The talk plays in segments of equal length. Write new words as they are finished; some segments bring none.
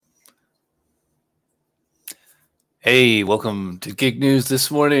Hey, welcome to Gig News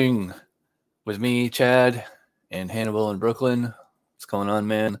this morning with me, Chad, and Hannibal in Brooklyn. What's going on,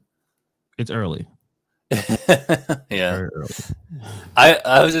 man? It's early. Yeah, Very early.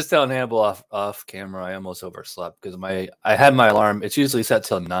 I was just telling Hannibal off camera. I almost overslept because I had my alarm. It's usually set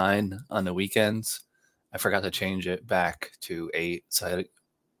till 9 on the weekends. I forgot to change it back to 8, so I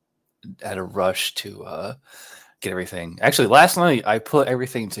had a rush to get everything. Actually, last night I put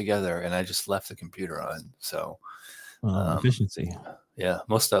everything together and I just left the computer on. So Efficiency. yeah,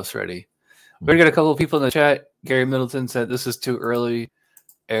 most stuff's ready. We're gonna get a couple of people in the chat. Gary Middleton said this is too early.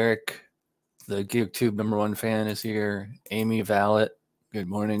 Eric, the GigTube #1 fan, is here. Amy Vallet, good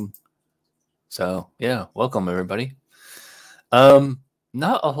morning. So yeah, welcome everybody. Not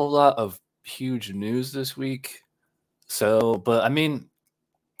a whole lot of huge news this week. But I mean,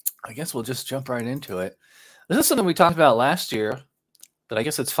 I guess we'll just jump right into it. This is something we talked about last year, but I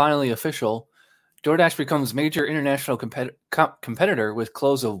guess it's finally official. DoorDash becomes major international competitor with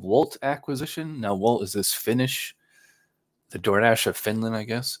close of Wolt acquisition. Now, Wolt is this Finnish, the DoorDash of Finland, I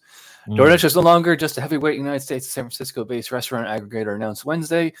guess. DoorDash is no longer just a heavyweight United States San Francisco-based restaurant aggregator announced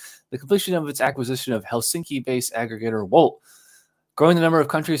Wednesday the completion of its acquisition of Helsinki-based aggregator Wolt, growing the number of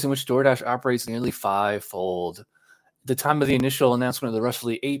countries in which DoorDash operates nearly fivefold. At the time of the initial announcement of the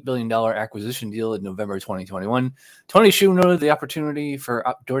roughly $8 billion acquisition deal in November 2021, Tony Xu noted the opportunity for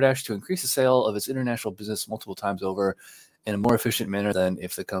DoorDash to increase the sale of its international business multiple times over in a more efficient manner than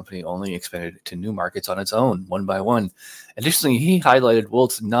if the company only expanded to new markets on its own, one by one. Additionally, he highlighted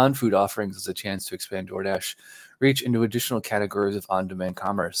Wolt's non-food offerings as a chance to expand DoorDash reach into additional categories of on-demand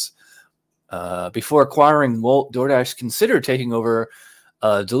commerce. Before acquiring Wolt, DoorDash considered taking over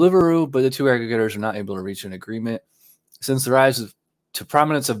Deliveroo, but the two aggregators are not able to reach an agreement. Since the rise to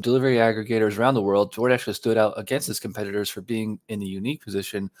prominence of delivery aggregators around the world, DoorDash has stood out against its competitors for being in the unique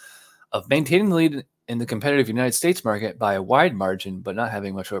position of maintaining the lead in the competitive United States market by a wide margin, but not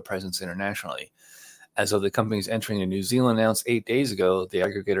having much of a presence internationally. As of the company's entering in New Zealand announced 8 days ago, the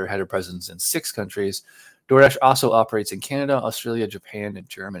aggregator had a presence in 6 countries. DoorDash also operates in Canada, Australia, Japan, and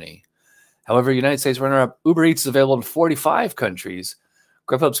Germany. However, United States runner-up Uber Eats is available in 45 countries.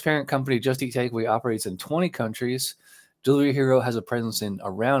 Grubhub's parent company, Just Eat Takeaway, operates in 20 countries. Delivery Hero has a presence in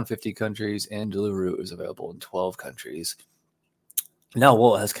around 50 countries, and Deliveroo is available in 12 countries. Now,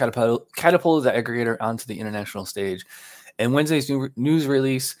 Wolt has catapulted the aggregator onto the international stage. In Wednesday's news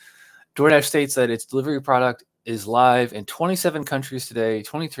release, DoorDash states that its delivery product is live in 27 countries today,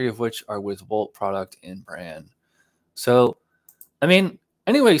 23 of which are with Wolt product and brand. So, I mean,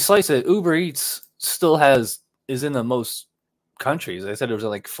 anyway, slice it, Uber Eats still is in the most countries. I said it was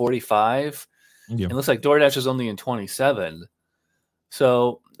like 45. Yeah. It looks like DoorDash is only in 27.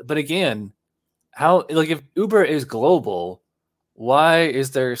 So, but again, if Uber is global, why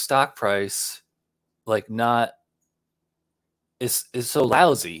is their stock price is so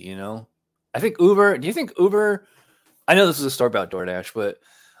lousy, you know? Do you think Uber, I know this is a story about DoorDash, but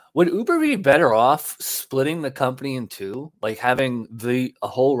would Uber be better off splitting the company in two, like having a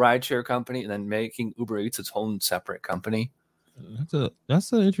whole rideshare company and then making Uber Eats its own separate company?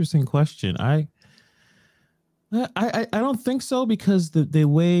 That's an interesting question. I don't think so, because the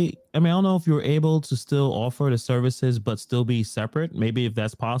way, I mean, I don't know if you're able to still offer the services but still be separate. Maybe if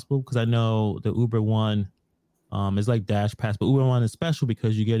that's possible, because I know the Uber one is like Dash Pass, but Uber one is special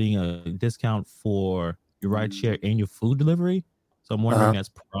because you're getting a discount for your ride share and your food delivery. So I'm wondering that's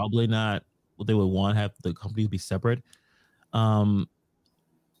probably not what they would want, have the companies be separate. And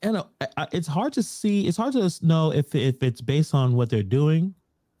it's hard to see. It's hard to know if it's based on what they're doing,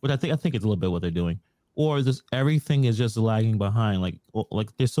 but I think it's a little bit what they're doing, or this everything is just lagging behind. Like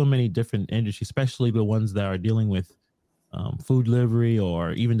there's so many different industries, especially the ones that are dealing with food delivery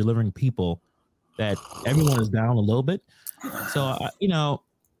or even delivering people, that everyone is down a little bit. So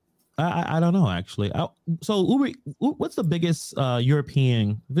I don't know actually. So Uber, what's the biggest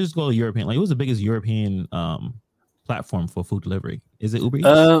European? Let's go to European. Like, what's the biggest European platform for food delivery? Is it Uber Eats?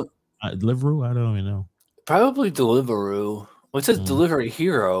 Deliveroo? I don't even know. Probably Deliveroo. Well, it says Delivery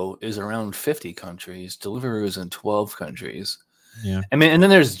Hero is around 50 countries. Deliveroo is in 12 countries. Yeah. I mean, and then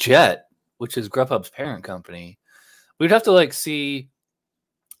there's Jet, which is Grubhub's parent company. We'd have to see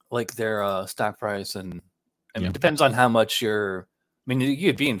their stock price, and it depends on how much you're. I mean, you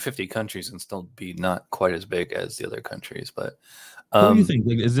could be in 50 countries and still be not quite as big as the other countries. But what do you think?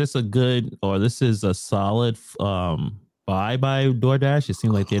 Is this a good, or this is a solid buy by DoorDash? It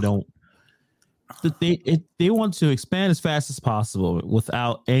seems like they don't. They want to expand as fast as possible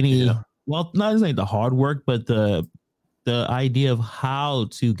without any, well, not only the hard work, but the idea of how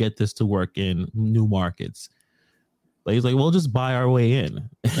to get this to work in new markets. Like, he's like, we'll just buy our way in,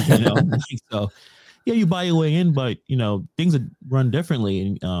 you know. So yeah, you buy your way in, but things are run differently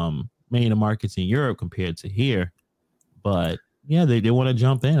in many of the markets in Europe compared to here. But yeah, they want to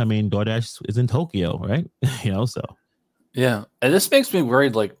jump in. I mean, DoorDash is in Tokyo, right? So Yeah, and this makes me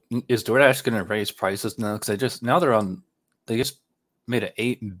worried. Like, is DoorDash going to raise prices now? Because they just made an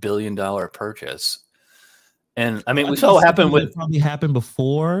 $8 billion purchase, and I mean, I we think saw it's what something happened that with. probably happened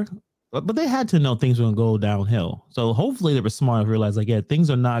before, but they had to know things were going to go downhill. So hopefully they were smart and realized, like, yeah, things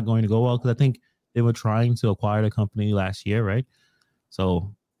are not going to go well, because I think they were trying to acquire the company last year, right?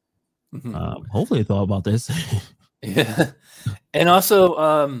 So hopefully they thought about this. Yeah, and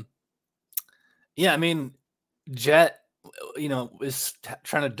also, yeah, I mean, Jet, is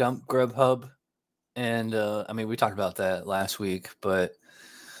trying to dump Grubhub, and I mean, we talked about that last week, but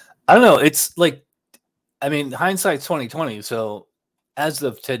I don't know. It's like, I mean, hindsight's 2020. So as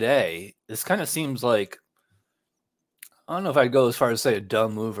of today, this kind of seems like, I don't know if I'd go as far as say a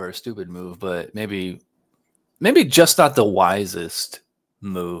dumb move or a stupid move, but maybe just not the wisest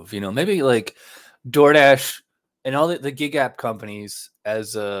move. Maybe like DoorDash and all the gig app companies,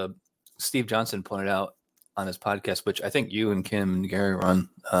 as Steve Johnson pointed out on his podcast, which I think you and Kim and Gary run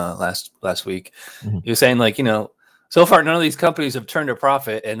last week. He was saying, like, so far none of these companies have turned a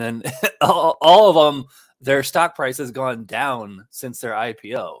profit, and then all of them, their stock price has gone down since their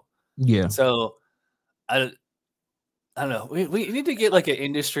IPO. Yeah. So I don't know. We need to get like an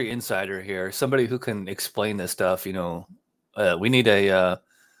industry insider here, somebody who can explain this stuff. We need a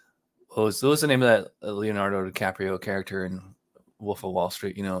what was the name of that Leonardo DiCaprio character in Wolf of Wall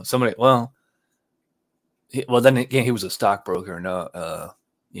Street? Somebody. Well, then again, he was a stockbroker, not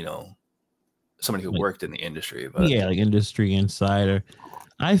somebody who worked in the industry. But yeah, like industry insider.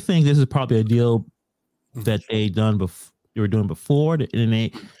 I think this is probably a deal that they were doing before, and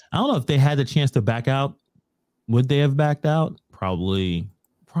I don't know if they had the chance to back out. Would they have backed out? Probably.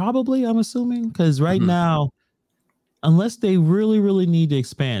 I'm assuming, because right now, unless they really, really need to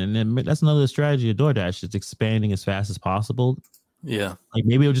expand, and then that's another strategy of DoorDash, is expanding as fast as possible. Yeah, like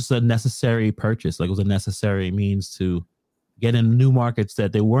maybe it was just a necessary purchase, like it was a necessary means to get in new markets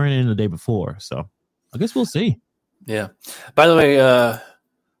that they weren't in the day before. So I guess we'll see. Yeah. By the way,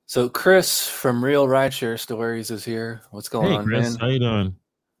 so Chris from Real Rideshare Stories is here. What's going on, Chris, man? how you doing?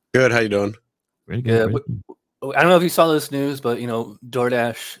 Good. How you doing? Pretty good. I don't know if you saw this news, but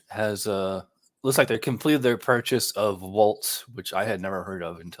DoorDash has looks like they completed their purchase of Wolt, which I had never heard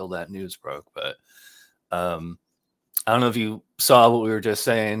of until that news broke. But I don't know if you saw what we were just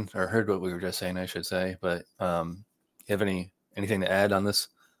saying or heard what we were just saying, I should say. But you have anything to add on this?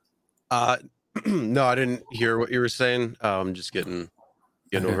 No, I didn't hear what you were saying. Just getting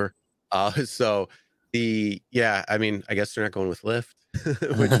Okay. over. So I mean, I guess they're not going with Lyft,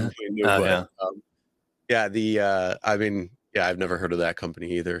 which is new, but I mean, I've never heard of that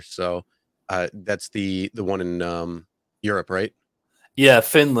company either. So that's the one in Europe, right? Yeah,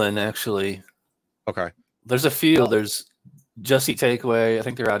 Finland, actually. Okay. There's a few. There's Just Eat Takeaway. I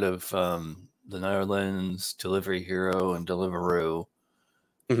think they're out of the Netherlands, Delivery Hero, and Deliveroo.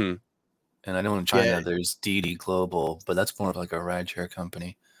 Mm-hmm. And I know in China there's Didi Global, but that's more of like a rideshare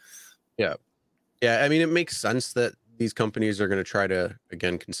company. Yeah. I mean, it makes sense that these companies are going to try to,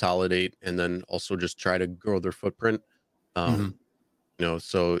 again, consolidate and then also just try to grow their footprint.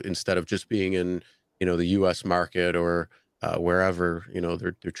 So instead of just being in, the U.S. market or wherever,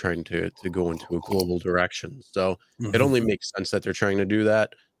 they're trying to go into a global direction. So it only makes sense that they're trying to do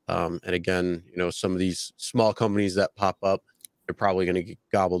that. And again, some of these small companies that pop up, they're probably going to get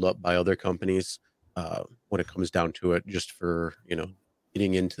gobbled up by other companies when it comes down to it, just for,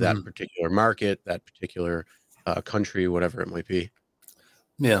 getting into that particular market, that particular country, whatever it might be.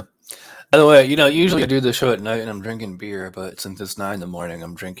 Yeah. By the way, usually I do the show at night and I'm drinking beer, but since it's 9 a.m,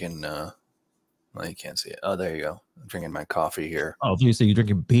 I'm drinking. Well, you can't see it. Oh, there you go. I'm drinking my coffee here. Oh, if you say you're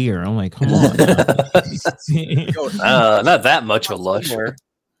drinking beer, I'm like, come on. Not that much of a lush.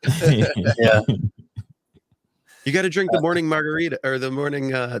 Yeah. You got to drink the morning margarita or the morning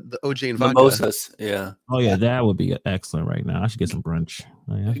the OJ and vodka. Mimosas. Yeah. Oh yeah, that would be excellent right now. I should get some brunch.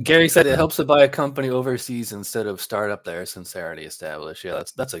 Oh, yeah. Gary said it helps to buy a company overseas instead of start up there since they're already established. Yeah,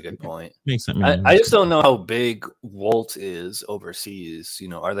 that's a good point. Makes sense. I just don't know how big Wolt is overseas.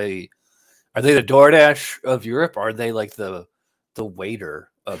 Are they the DoorDash of Europe? Or are they like the waiter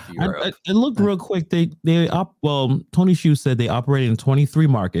of Europe? I looked real quick. Tony Hsu said they operate in 23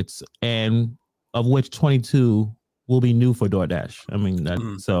 markets, and of which 22 will be new for DoorDash. I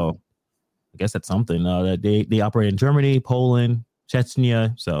mean, so I guess that's something. That they operate in Germany, Poland,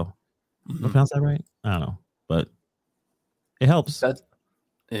 Chechnya. So, did I pronounce that right? I don't know, but it helps.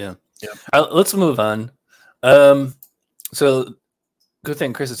 Yeah. Let's move on. So good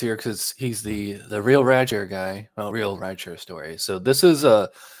thing Chris is here because he's the real rideshare guy. Well, real rideshare story. So this is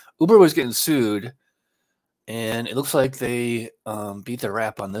Uber was getting sued, and it looks like they beat the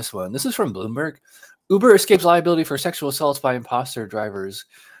rap on this one. This is from Bloomberg. Uber escapes liability for sexual assaults by imposter drivers.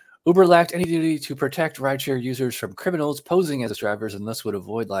 Uber lacked any duty to protect rideshare users from criminals posing as drivers and thus would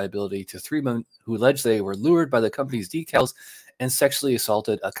avoid liability to 3 men who alleged they were lured by the company's decals and sexually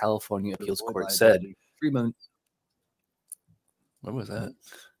assaulted, a California appeals court said. 3 men. What was that?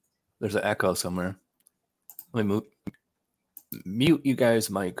 There's an echo somewhere. Let me mute you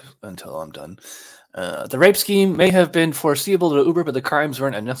guys' mic until I'm done. The rape scheme may have been foreseeable to Uber, but the crimes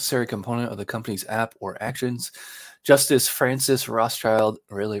weren't a necessary component of the company's app or actions. Justice Francis Rothschild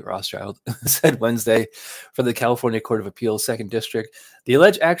said Wednesday for the California Court of Appeals, 2nd District. The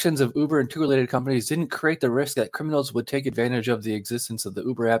alleged actions of Uber and 2 related companies didn't create the risk that criminals would take advantage of the existence of the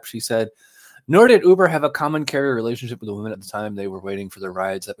Uber app, she said. Nor did Uber have a common carrier relationship with the women at the time they were waiting for their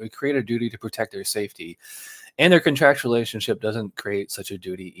rides that would create a duty to protect their safety. And their contractual relationship doesn't create such a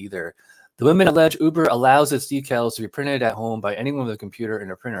duty either. The women allege Uber allows its decals to be printed at home by anyone with a computer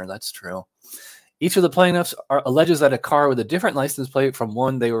and a printer. That's true. Each of the plaintiffs alleges that a car with a different license plate from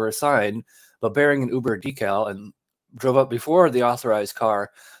one they were assigned, but bearing an Uber decal, and drove up before the authorized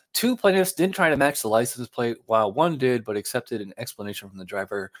car. 2 plaintiffs didn't try to match the license plate, while one did, but accepted an explanation from the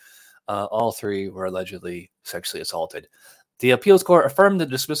driver. All 3 were allegedly sexually assaulted. The appeals court affirmed the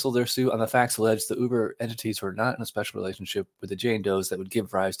dismissal of their suit on the facts alleged the Uber entities were not in a special relationship with the Jane Does that would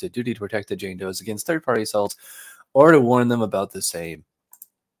give rise to a duty to protect the Jane Does against third-party assaults or to warn them about the same.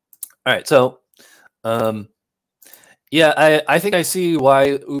 All right, so I think I see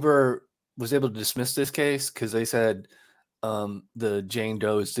why Uber was able to dismiss this case, because they said the Jane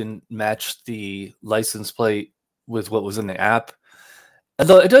Does didn't match the license plate with what was in the app.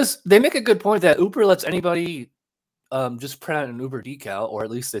 Although they make a good point that Uber lets anybody just print out an Uber decal, or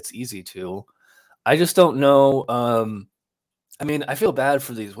at least it's easy to. I just don't know. I mean, I feel bad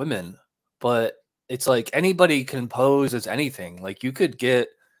for these women, but it's like anybody can pose as anything. Like you could get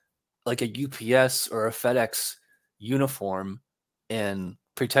like a UPS or a FedEx uniform and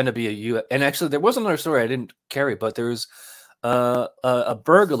pretend to be a U. And actually, there was another story I didn't carry, but there's a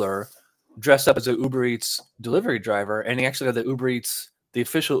burglar dressed up as an Uber Eats delivery driver, and he actually had the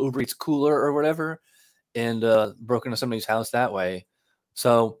official Uber Eats cooler or whatever, and broke into somebody's house that way.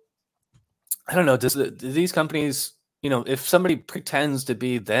 So I don't know. Do these companies, if somebody pretends to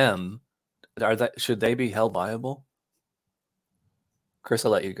be them, should they be held liable? Chris,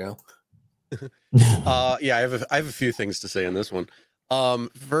 I'll let you go. Yeah, I have a few things to say on this one.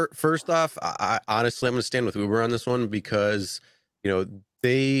 First off, I honestly, I'm going to stand with Uber on this one because,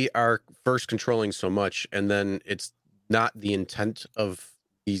 they are first controlling so much, and then it's not the intent of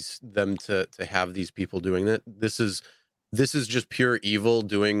them to have these people doing that. This is just pure evil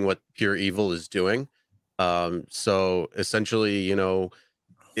doing what pure evil is doing. So essentially,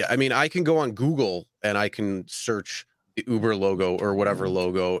 yeah, I mean, I can go on Google and I can search the Uber logo or whatever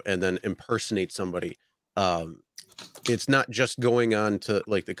logo and then impersonate somebody. It's not just going on to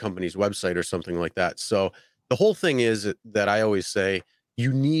like the company's website or something like that. So the whole thing is that I always say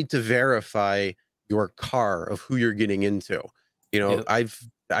you need to verify your car of who you're getting into. Yep.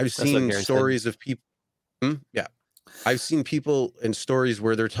 I've seen stories of people. Yeah. I've seen people in stories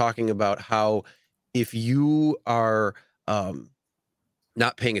where they're talking about how if you are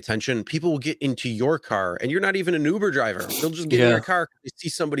not paying attention, people will get into your car and you're not even an Uber driver. They'll just get in your car. They see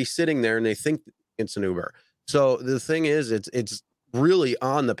somebody sitting there and they think it's an Uber. So the thing is, it's really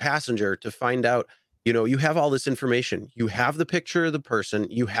on the passenger to find out, you have all this information. You have the picture of the person,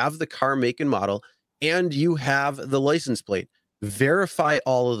 you have the car make and model, and you have the license plate. Verify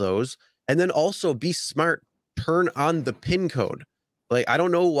all of those. And then also be smart. Turn on the PIN code. Like, I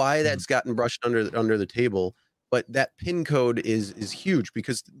don't know why that's gotten brushed under the table, but that PIN code is huge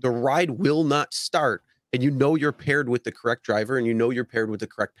because the ride will not start, and you're paired with the correct driver, and you're paired with the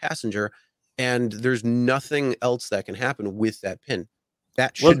correct passenger, and there's nothing else that can happen with that PIN.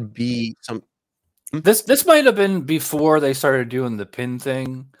 That should be some. This might have been before they started doing the PIN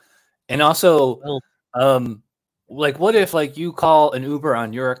thing, and also, like, what if like you call an Uber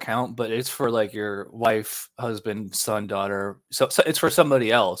on your account, but it's for like your wife, husband, son, daughter, so it's for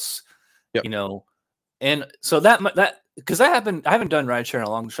somebody else, Yep. And so that because that happened. I haven't done rideshare in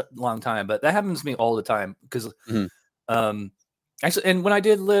a long time, but that happens to me all the time because, actually, and when I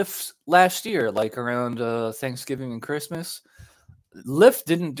did Lyft last year, like around Thanksgiving and Christmas, Lyft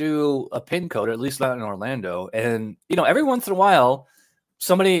didn't do a PIN code, at least not in Orlando. And every once in a while,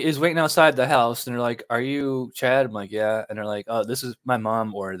 somebody is waiting outside the house and they're like, "Are you Chad?" I'm like, "Yeah." And they're like, "Oh, this is my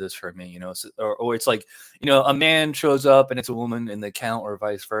mom ordered this for me," or it's like, a man shows up and it's a woman in the account or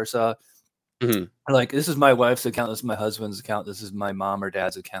vice versa. Mhm. Like, this is my wife's account, this is my husband's account, this is my mom or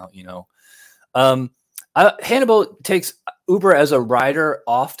dad's account. Um, Hannibal takes Uber as a rider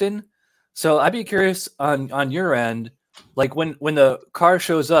often, so I'd be curious on your end, like when the car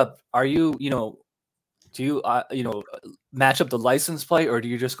shows up, are you do you match up the license plate, or do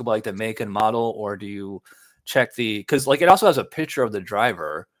you just go by like the make and model, or do you check because like it also has a picture of the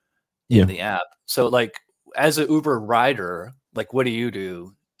driver in Yeah. the app, so like as an Uber rider, like what do you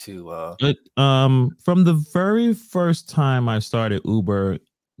do to From the very first time I started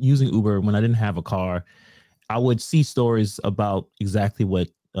using Uber when I didn't have a car, I would see stories about exactly what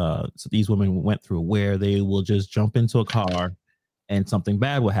these women went through, where they will just jump into a car and something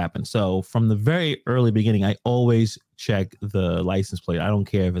bad will happen. So from the very early beginning, I always check the license plate. I don't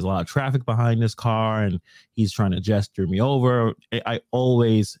care if there's a lot of traffic behind this car and he's trying to gesture me over. I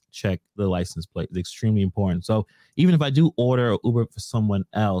always check the license plate. It's extremely important. So even if I do order Uber for someone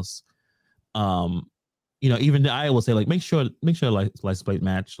else, um, even I will say like make sure license plate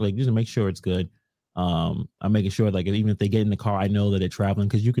match, like just make sure it's good. I'm making sure like even if they get in the car, I know that they're traveling,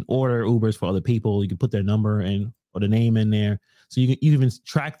 because you can order Ubers for other people. You can put their number in or the name in there, so you can even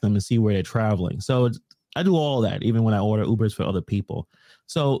track them and see where they're traveling. So I do all that even when I order Ubers for other people.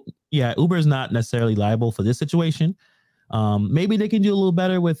 So yeah, Uber is not necessarily liable for this situation. Maybe they can do a little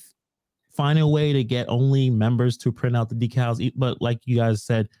better with finding a way to get only members to print out the decals. But like you guys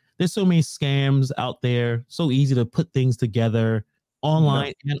said, there's so many scams out there. So easy to put things together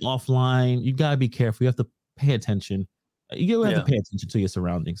online and offline. You gotta be careful. You have to pay attention. You have to pay attention to your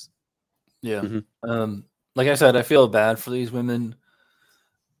surroundings. Yeah. Mm-hmm. Like I said, I feel bad for these women.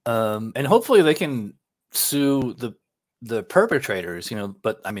 And hopefully they can sue the perpetrators,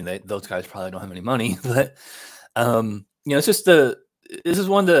 but I mean, those guys probably don't have any money, but, it's just this is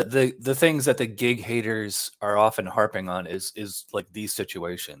one of the things that the gig haters are often harping on is like these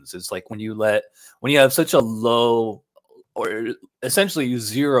situations. It's like when you have such a low or essentially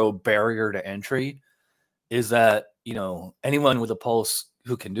zero barrier to entry, is that, anyone with a pulse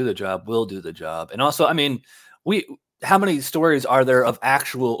who can do the job will do the job. And also, I mean, how many stories are there of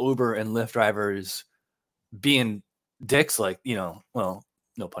actual Uber and Lyft drivers being dicks, like, well,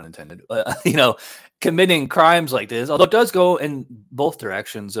 no pun intended, committing crimes like this, although it does go in both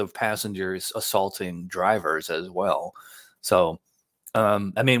directions of passengers assaulting drivers as well. So,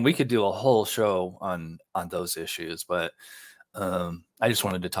 I mean, we could do a whole show on those issues, but I just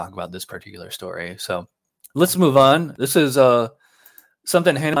wanted to talk about this particular story. So let's move on. This is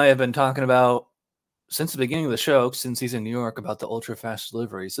something Hannah and I have been talking about since the beginning of the show, since he's in New York, about the ultra fast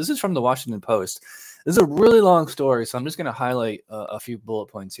deliveries. This is from the Washington Post. This is a really long story, so I'm just going to highlight a few bullet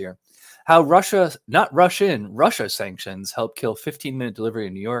points here. How Russia sanctions helped kill 15-minute delivery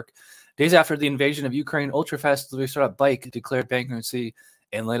in New York. Days after the invasion of Ukraine, ultra fast delivery startup Buyk declared bankruptcy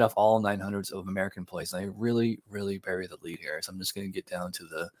and laid off all 900s of American employees. And I really, really bury the lead here, so I'm just going to get down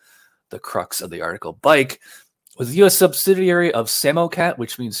to the crux of the article. Buyk was the U.S. subsidiary of Samokat,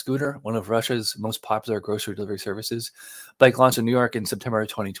 which means scooter, one of Russia's most popular grocery delivery services. Buyk launched in New York in September of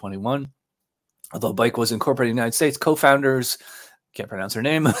 2021. Although Buyk was incorporated in the United States, co-founders, can't pronounce her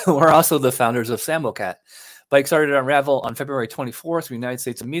name, were also the founders of Samokat. Buyk started to unravel on February 24th. The United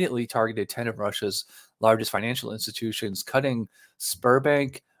States immediately targeted 10 of Russia's largest financial institutions, cutting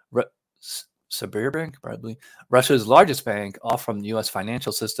Sberbank, probably Russia's largest bank, off from the U.S.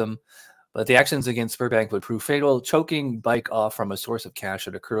 financial system. But the actions against Sberbank would prove fatal, choking Buyk off from a source of cash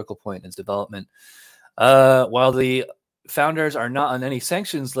at a critical point in its development. While the founders are not on any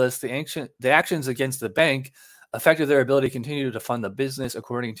sanctions list, the actions against the bank affected their ability to continue to fund the business,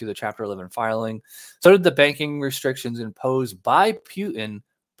 according to the Chapter 11 filing. So did the banking restrictions imposed by Putin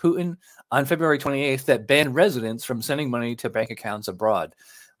on February 28th that banned residents from sending money to bank accounts abroad.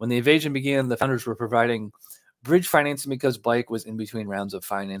 When the invasion began, the founders were providing bridge financing because Buyk was in between rounds of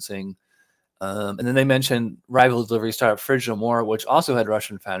financing. And then they mentioned rival delivery startup Fridge No More, which also had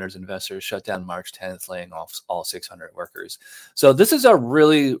Russian founders and investors, shut down March 10th, laying off all 600 workers. So this is a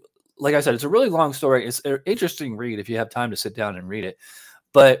really, like I said, it's a really long story. It's an interesting read if you have time to sit down and read it.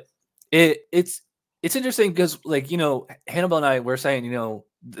 But it's interesting because, like, Hannibal and I were saying,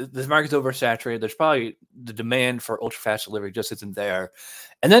 this market's oversaturated. There's probably the demand for ultra fast delivery just isn't there.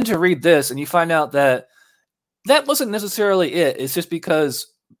 And then to read this and you find out that wasn't necessarily it. It's just because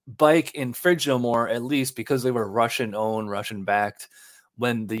Buyk and Fridge No More, at least because they were Russian-owned, Russian-backed,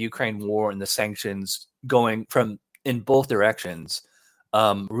 when the Ukraine war and the sanctions going from in both directions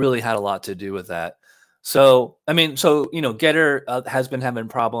really had a lot to do with that. So, I mean, so, Getter has been having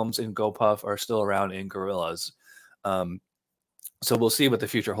problems, and GoPuff are still around in Gorillas. So we'll see what the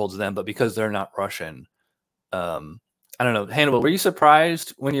future holds them. But because they're not Russian, I don't know. Hannibal, were you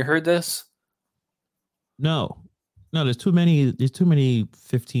surprised when you heard this? No, there's too many. There's too many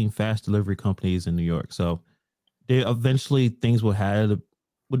 15 fast delivery companies in New York. So they eventually things would had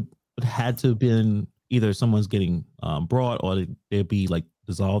to have been either someone's getting brought or they'd be like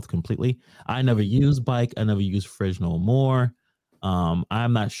dissolved completely. I never used Buyk. I never used Fridge No More.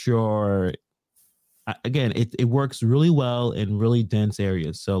 I'm not sure. Again, it works really well in really dense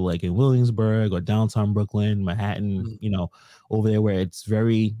areas. So like in Williamsburg or downtown Brooklyn, Manhattan, over there where it's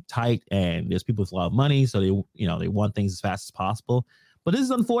very tight and there's people with a lot of money. So they want things as fast as possible. But this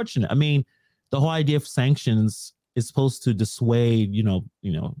is unfortunate. I mean, the whole idea of sanctions is supposed to dissuade,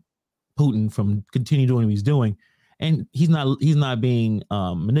 Putin from continue doing what he's doing. And he's not being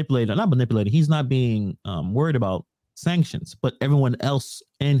manipulated. He's not being worried about sanctions, but everyone else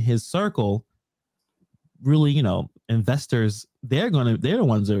in his circle, really, investors, they're the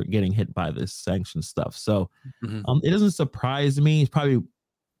ones that are getting hit by this sanction stuff. So it doesn't surprise me. He's probably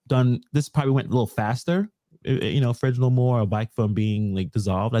probably went a little faster, Fridge No More or Buyk from being like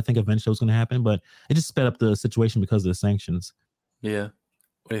dissolved. I think eventually it was going to happen, but it just sped up the situation because of the sanctions. Yeah.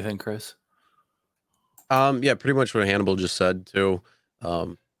 What do you think, Chris? Yeah, pretty much what Hannibal just said too.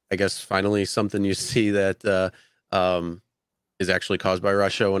 I guess finally something you see that is actually caused by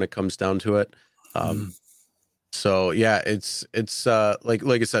Russia when it comes down to it. So yeah, it's like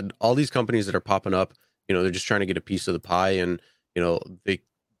I said, all these companies that are popping up, they're just trying to get a piece of the pie, and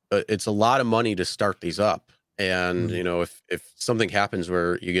it's a lot of money to start these up. And if something happens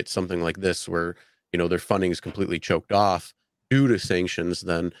where you get something like this, where their funding is completely choked off due to sanctions,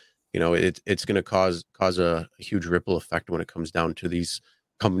 then it's going to cause a huge ripple effect when it comes down to these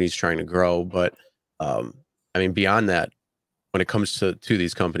companies trying to grow. But I mean, beyond that, when it comes to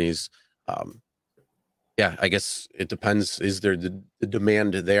these companies, yeah, I guess it depends. Is there the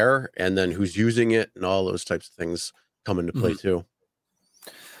demand there, and then who's using it, and all those types of things come into play too.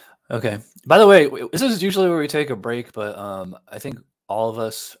 Okay. By the way, this is usually where we take a break, but I think all of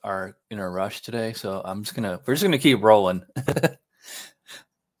us are in a rush today, so we're just gonna keep rolling.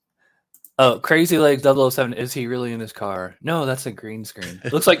 Oh, Crazy Legs 007, is he really in his car? No, that's a green screen.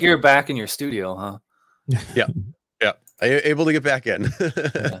 Looks like you're back in your studio, huh? Yeah. Able to get back in.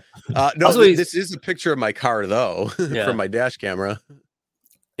 Yeah. No, Also, this is a picture of my car, though, from my dash camera.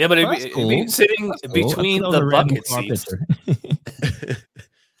 Yeah, but it'd be sitting between the bucket seats.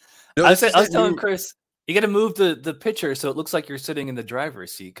 No, I was telling Chris, you got to move the picture so it looks like you're sitting in the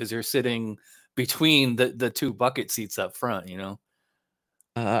driver's seat because you're sitting between the two bucket seats up front,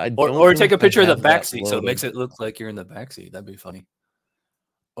 or take a picture of the back seat so it makes it look like you're in the back seat. That'd be funny.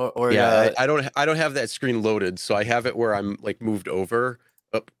 I don't have that screen loaded, so I have it where I'm like moved over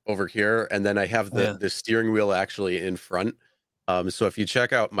here, and then I have the steering wheel actually in front. So if you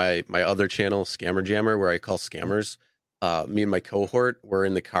check out my other channel, Scammer Jammer, where I call scammers, me and my cohort were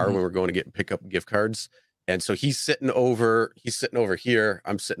in the car when we're going to pick up gift cards, and so he's sitting over here,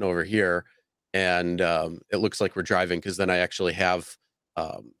 I'm sitting over here, and it looks like we're driving because then I actually have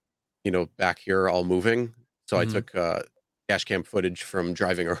back here all moving. So I took dash cam footage from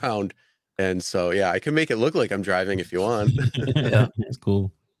driving around, and so I can make it look like I'm driving if you want. Yeah, that's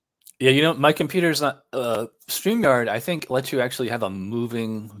cool. Yeah, my computer's not StreamYard, I think, lets you actually have a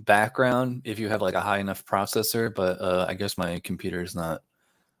moving background if you have like a high enough processor, but I guess my computer is not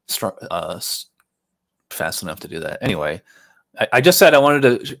fast enough to do that. Anyway, I just said I wanted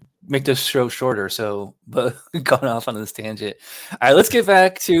to make this show shorter, but going off on this tangent. All right, let's get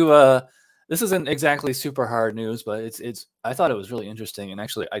back to this isn't exactly super hard news, but it's I thought it was really interesting, and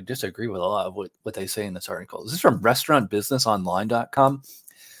actually I disagree with a lot of what they say in this article. This is from restaurantbusinessonline.com.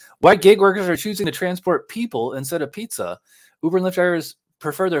 Why gig workers are choosing to transport people instead of pizza. Uber and Lyft drivers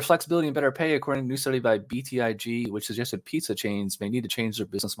prefer their flexibility and better pay, according to a new study by BTIG, which suggested pizza chains may need to change their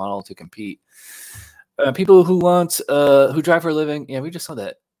business model to compete. People who drive for a living, we just saw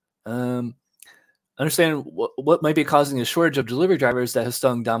that. Understand what might be causing a shortage of delivery drivers that has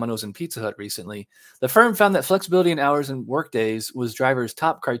stung Domino's and Pizza Hut recently. The firm found that flexibility in hours and work days was drivers'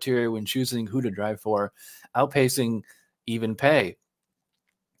 top criteria when choosing who to drive for, outpacing even pay.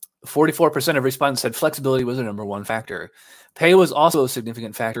 44% of respondents said flexibility was the number one factor. Pay was also a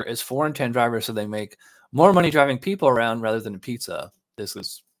significant factor, as 4 in 10 drivers said they make more money driving people around rather than a pizza. This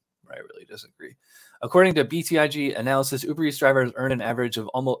is where I really disagree. According to BTIG analysis, Uber Eats drivers earn an average of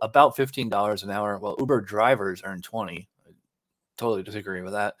about $15 an hour, while Uber drivers earn $20. totally disagree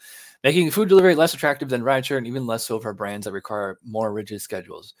with that. Making food delivery less attractive than rideshare and even less so for brands that require more rigid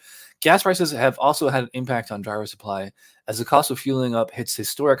schedules. Gas prices have also had an impact on driver supply as the cost of fueling up hits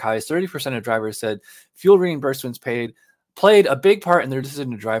historic highs. 30% of drivers said fuel reimbursements played a big part in their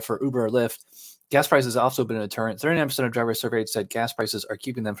decision to drive for Uber or Lyft. Gas prices have also been a deterrent. 39% of drivers surveyed said gas prices are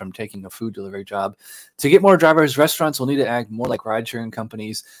keeping them from taking a food delivery job. To get more drivers, restaurants will need to act more like ride-sharing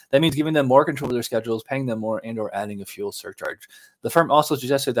companies. That means giving them more control of their schedules, paying them more, and or adding a fuel surcharge. The firm also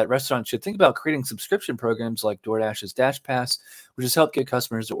suggested that restaurants should think about creating subscription programs like DoorDash's Dash Pass, which has helped get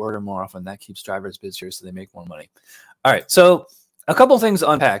customers to order more often. That keeps drivers busier so they make more money. All right, so a couple things to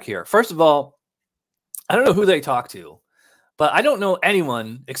unpack here. First of all, I don't know who they talk to, but I don't know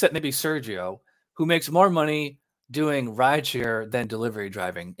anyone except maybe Sergio who makes more money doing rideshare than delivery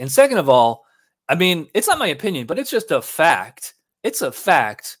driving. And second of all, I mean, it's not my opinion, but it's just a fact. It's a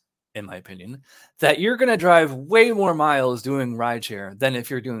fact, in my opinion, that you're going to drive way more miles doing rideshare than if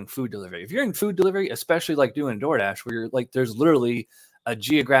you're doing food delivery. If you're in food delivery, especially like doing DoorDash, where you're like, there's literally a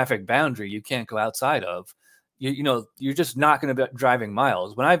geographic boundary you can't go outside of, you know, you're just not going to be driving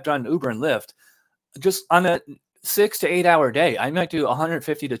miles. When I've done Uber and Lyft, just on a 6 to 8 hour day, I might do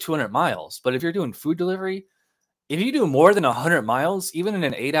 150 to 200 miles. But if you're doing food delivery, if you do more than 100 miles, even in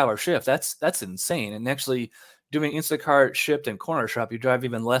an 8 hour shift, that's insane. And actually doing Instacart, Shipt, and Corner Shop, you drive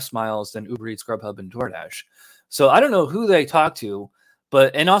even less miles than Uber Eats, Grubhub, and DoorDash. So I don't know who they talk to,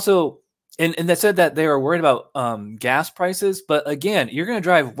 but, and also, and they said that they were worried about gas prices. But again, you're going to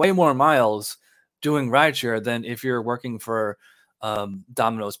drive way more miles doing rideshare than if you're working for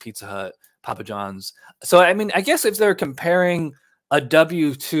Domino's, Pizza Hut, Papa John's. So, I mean, I guess if they're comparing a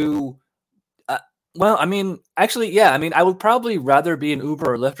W-2, well, I mean, actually, yeah, I mean, I would probably rather be an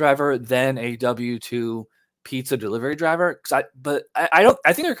Uber or Lyft driver than a W-2 pizza delivery driver. I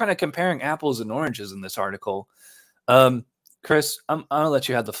think they're kind of comparing apples and oranges in this article. Chris, I'm going to let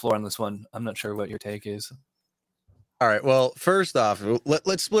you have the floor on this one. I'm not sure what your take is. All right. Well, first off,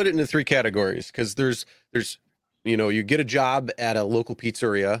 let's split it into three categories, because there's, you know, you get a job at a local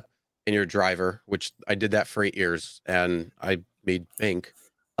pizzeria and you're a driver, which I did that for 8 years, and I made bank.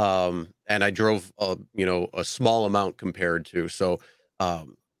 And I drove, you know, a small amount compared to, so,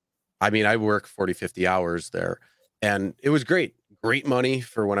 I mean, I work 40, 50 hours there, and it was great money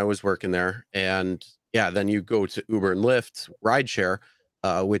for when I was working there. And yeah, then you go to Uber and Lyft rideshare,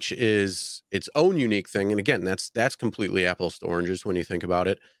 which is its own unique thing. And again, that's completely apples to oranges when you think about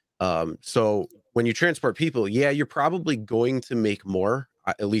it. So when you transport people, yeah, you're probably going to make more.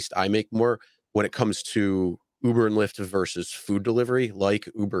 At least I make more when it comes to Uber and Lyft versus food delivery, like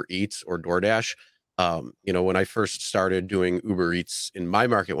Uber Eats or DoorDash. You know, when I first started doing Uber Eats in my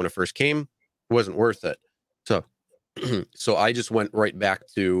market, when it first came, it wasn't worth it. So, so I just went right back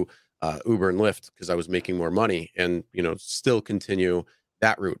to Uber and Lyft because I was making more money, and, you know, still continue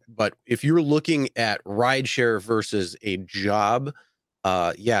that route. But if you're looking at rideshare versus a job,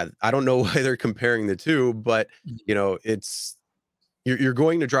 yeah, I don't know why they're comparing the two, but, you know, it's, you're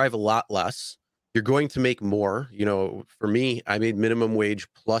going to drive a lot less. You're going to make more. You know, for me, I made minimum wage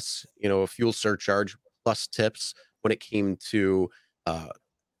plus, you know, a fuel surcharge plus tips when it came to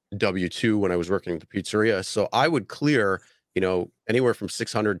W-2 when I was working at the pizzeria. So I would clear, you know, anywhere from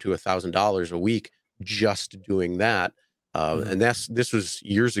 $600 to $1,000 a week just doing that. And this was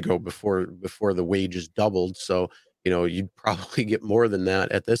years ago before the wages doubled. So, you know, you'd probably get more than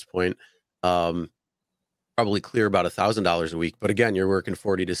that at this point. Probably clear about $1,000 a week. But again, you're working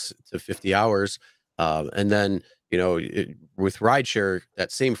 40 to 50 hours. And then, you know, with rideshare,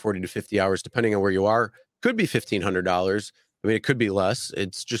 that same 40 to 50 hours, depending on where you are, could be $1,500. I mean, it could be less.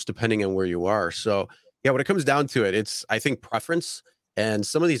 It's just depending on where you are. So yeah, when it comes down to it, it's, I think, preference. And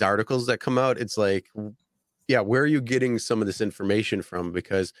some of these articles that come out, it's like, yeah, where are you getting some of this information from?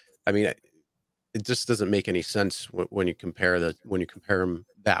 Because I mean, it just doesn't make any sense when you compare them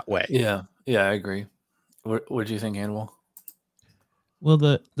that way. Yeah, I agree. What do you think, Hannibal? Well,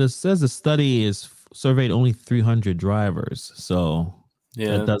 the says the study is surveyed only 300 drivers, so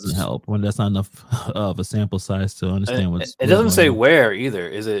yeah, that doesn't help when that's not enough of a sample size to understand what's. It doesn't say where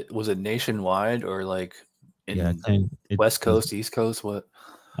either. Was it nationwide or like in West Coast, East Coast? What?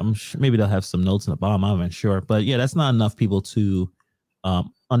 I'm sure maybe they'll have some notes in the bottom. I'm not sure, but yeah, that's not enough people to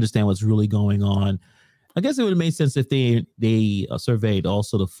understand what's really going on. I guess it would have made sense if they surveyed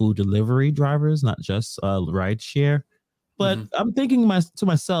also the food delivery drivers, not just ride share. But I'm thinking to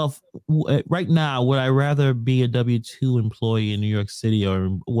myself, right now, would I rather be a W-2 employee in New York City or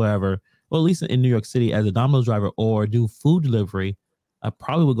wherever, or at least in New York City as a Domino's driver, or do food delivery? I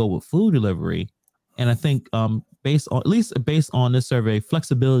probably would go with food delivery. And I think based on this survey,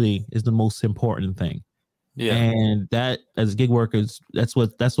 flexibility is the most important thing. Yeah. And that, as gig workers, that's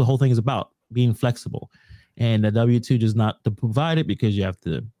what the whole thing is about, being flexible. And the W-2 does not to provide it, because you have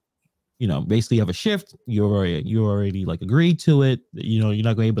to, basically have a shift. You already like agreed to it. You're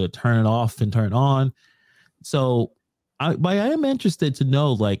not going to be able to turn it off and turn it on. So I am interested to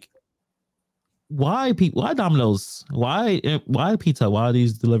know, like, why Domino's, why pizza, why are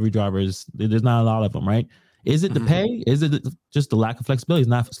these delivery drivers, there's not a lot of them, right? Is it the pay? Is it just the lack of flexibility? It's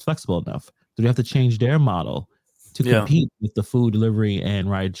not flexible enough. Do they have to change their model to compete with the food delivery and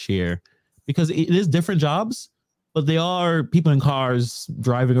ride share? Because it is different jobs, but they are people in cars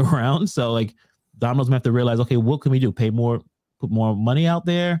driving around. So like Domino's may have to realize, okay, what can we do? Put more money out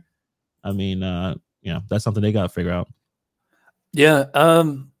there. I mean, that's something they got to figure out. Yeah.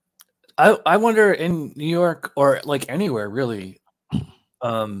 I wonder, in New York or like anywhere really,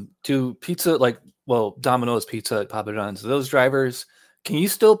 do pizza, like, well, Domino's Pizza, Papa John's, those drivers, can you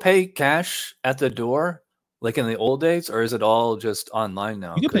still pay cash at the door like in the old days, or is it all just online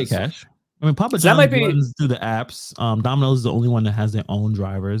now? You can pay cash. I mean, Papa So that John's might be- runs through the apps. Domino's is the only one that has their own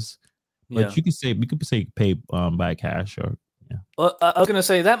drivers. But Yeah. you could say pay by cash, or Well, I was gonna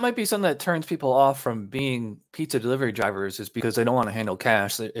say that might be something that turns people off from being pizza delivery drivers, is because they don't want to handle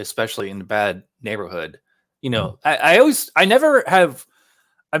cash, especially in a bad neighborhood. I never have.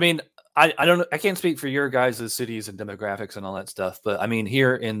 I mean, I don't know. I can't speak for your guys' cities and demographics and all that stuff, but I mean,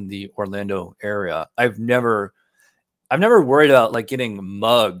 here in the Orlando area, I've never worried about like getting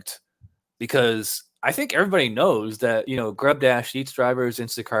mugged, because I think everybody knows that, GrubDash, Eats drivers,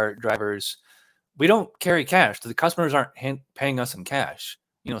 Instacart drivers, we don't carry cash. The customers aren't paying us in cash.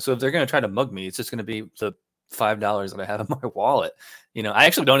 So if they're going to try to mug me, it's just going to be the $5 that I have in my wallet. I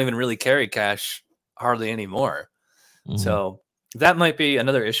actually don't even really carry cash hardly anymore. Mhm. So that might be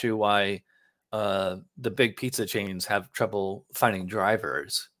another issue why the big pizza chains have trouble finding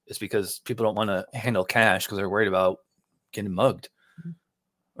drivers, is because people don't want to handle cash because they're worried about getting mugged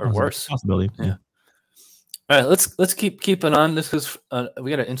or worse. Possibility. Yeah. All right, let's keeping on. This is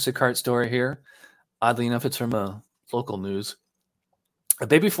we got an Instacart story here. Oddly enough, it's from local news. A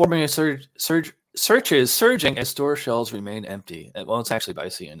baby formula searches surging as store shelves remain empty. Well, it's actually by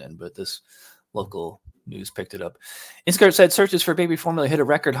CNN, but this local news picked it up. Instacart said searches for baby formula hit a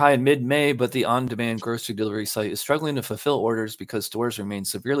record high in mid-May, but the on-demand grocery delivery site is struggling to fulfill orders because stores remain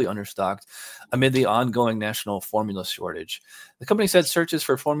severely understocked amid the ongoing national formula shortage. The company said searches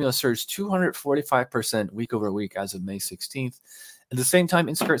for formula surged 245% week over week as of May 16th. At the same time,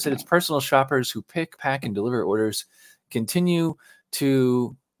 Instacart said its personal shoppers who pick, pack, and deliver orders continue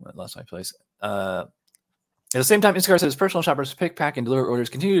to... I lost my place. At the same time, Instacart says personal shoppers pick, pack, and deliver orders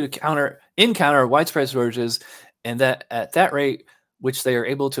continue to encounter widespread shortages, and that at that rate, which they are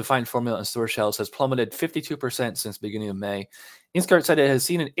able to find formula on store shelves, has plummeted 52% since the beginning of May. Instacart said it has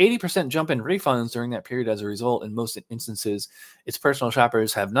seen an 80% jump in refunds during that period. As a result, in most instances, its personal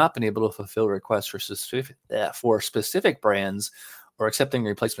shoppers have not been able to fulfill requests for specific brands or accepting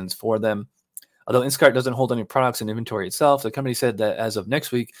replacements for them. Although Instacart doesn't hold any products in inventory itself, the company said that as of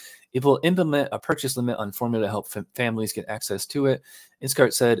next week, it will implement a purchase limit on formula to help families get access to it.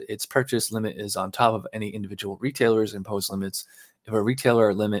 Instacart said its purchase limit is on top of any individual retailers' imposed limits. If a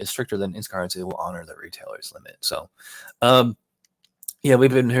retailer limit is stricter than Instacart's, it will honor the retailer's limit. So,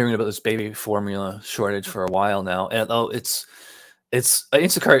 we've been hearing about this baby formula shortage for a while now. And it's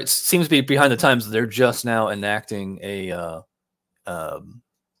Instacart seems to be behind the times. They're just now enacting a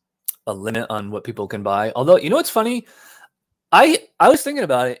limit on what people can buy. Although, what's funny? I was thinking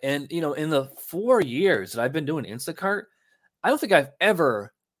about it, and in the 4 years that I've been doing Instacart, I don't think I've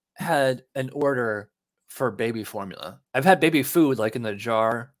ever had an order for baby formula. I've had baby food like in the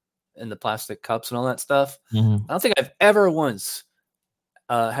jar, in the plastic cups and all that stuff. Mm-hmm. I don't think I've ever once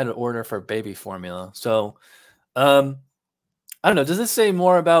had an order for baby formula. So I don't know. Does this say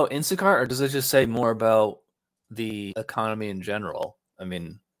more about Instacart, or does it just say more about the economy in general? I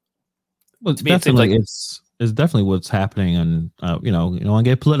mean, well, to me, it seems like it's definitely what's happening, and you don't want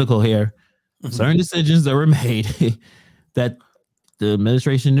to get political here. Mhm. Certain decisions that were made that the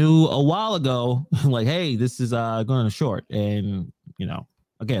administration knew a while ago, like, hey, this is going to short. And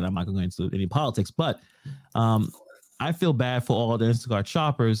again, I'm not going into any politics, but I feel bad for all the Instacart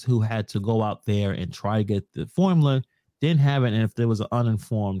shoppers who had to go out there and try to get the formula, didn't have it, and if there was an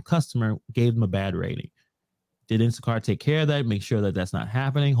uninformed customer, gave them a bad rating. Did Instacart take care of that? Make sure that that's not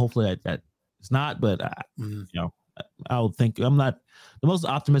happening. Hopefully that it's not, but I would think I'm not the most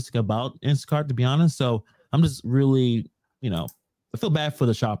optimistic about Instacart, to be honest. So I'm just really, I feel bad for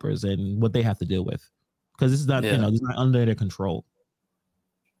the shoppers and what they have to deal with, because this is not, this is not under their control.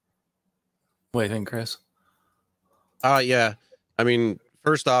 What do you think, Chris? Yeah. I mean,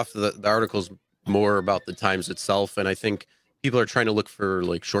 first off, the article's more about the times itself. And I think people are trying to look for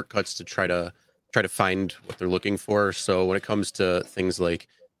like shortcuts to try to find what they're looking for. So when it comes to things like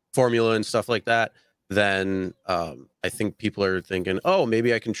formula and stuff like that, then I think people are thinking, oh,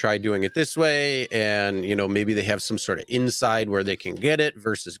 maybe I can try doing it this way. And, maybe they have some sort of inside where they can get it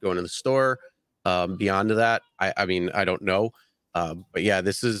versus going to the store. Beyond that, I mean, I don't know. But yeah,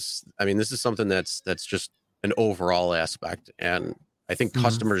 this is something that's just an overall aspect. And I think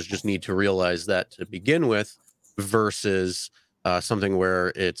customers just need to realize that to begin with versus something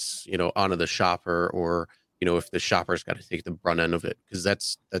where it's, onto the shopper or, if the shopper's got to take the brunt end of it, because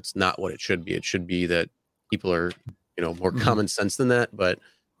that's not what it should be. It should be that people are, more common sense than that, but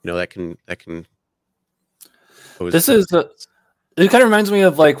that can this is it kind of reminds me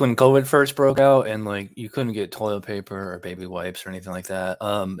of like when COVID first broke out and like you couldn't get toilet paper or baby wipes or anything like that.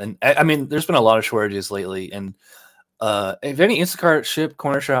 And I mean, there's been a lot of shortages lately. And if any Instacart ship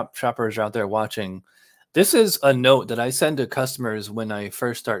corner shoppers out there watching, this is a note that I send to customers when I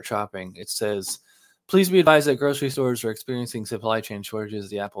first start shopping. It says, please be advised that grocery stores are experiencing supply chain shortages.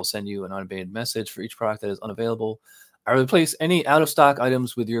 The app will send you an automated message for each product that is unavailable. I replace any out of stock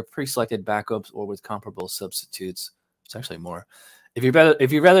items with your pre-selected backups or with comparable substitutes. It's actually more. If you'd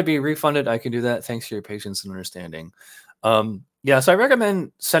rather be refunded, I can do that. Thanks for your patience and understanding. Yeah, so I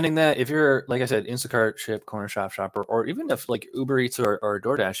recommend sending that if you're, like I said, Instacart, Ship, Corner Shop shopper, or even if like Uber Eats or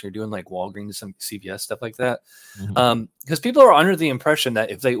DoorDash, you're doing like Walgreens, some CVS, stuff like that. Because people are under the impression that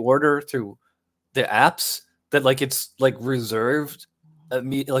if they order through the apps, that like it's like reserved,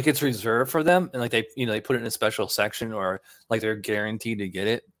 like it's reserved for them, and like they put it in a special section or like they're guaranteed to get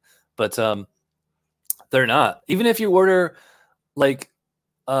it, but they're not. Even if you order like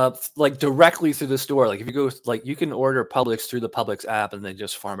directly through the store, like if you go, like you can order Publix through the Publix app and they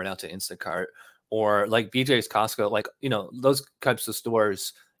just farm it out to Instacart, or like BJ's, Costco, like those types of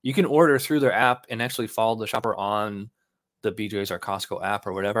stores, you can order through their app and actually follow the shopper on the BJ's or Costco app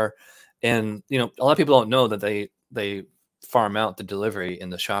or whatever. And a lot of people don't know that they farm out the delivery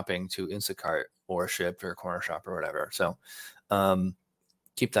and the shopping to Instacart or Shipt or Corner Shop or whatever. So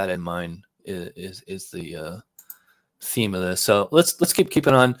keep that in mind is the theme of this. So let's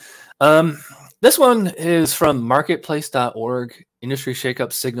keeping on. This one is from marketplace.org. Industry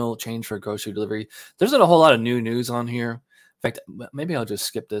shakeup signal change for grocery delivery. There's not a whole lot of new news on here. In fact, maybe I'll just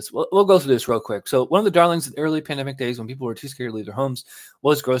skip this. We'll go through this real quick. So one of the darlings in the early pandemic days when people were too scared to leave their homes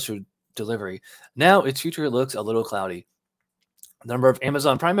was grocery delivery. Now its future looks a little cloudy. The number of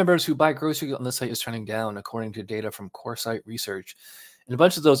Amazon Prime members who buy groceries on the site is trending down, according to data from CoreSite Research. And a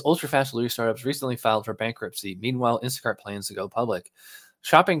bunch of those ultra-fast delivery startups recently filed for bankruptcy. Meanwhile, Instacart plans to go public.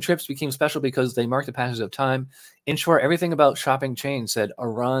 Shopping trips became special because they marked the passage of time. In short, everything about shopping changed, said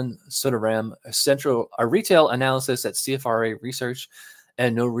Arun Sundaram, a retail analysis at CFRA Research,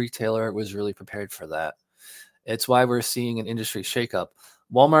 and no retailer was really prepared for that. It's why we're seeing an industry shakeup.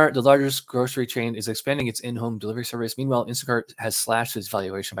 Walmart, the largest grocery chain, is expanding its in-home delivery service. Meanwhile, Instacart has slashed its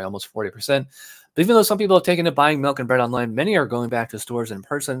valuation by almost 40%. But even though some people have taken to buying milk and bread online, many are going back to stores in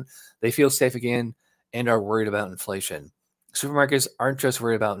person. They feel safe again and are worried about inflation. Supermarkets aren't just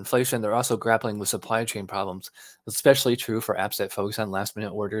worried about inflation, they're also grappling with supply chain problems, especially true for apps that focus on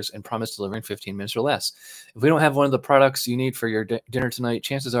last-minute orders and promise delivering 15 minutes or less. If we don't have one of the products you need for your dinner tonight,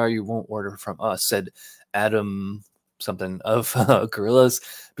 chances are you won't order from us, said Adam something of Gorillas,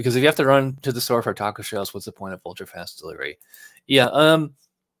 because if you have to run to the store for taco shells, what's the point of ultra-fast delivery? Yeah,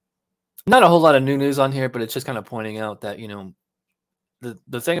 not a whole lot of new news on here, but it's just kind of pointing out that,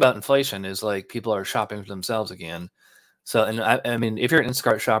 the thing about inflation is like people are shopping for themselves again. So, and I mean, if you're an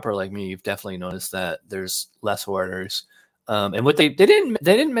Instacart shopper like me, you've definitely noticed that there's less orders. And what they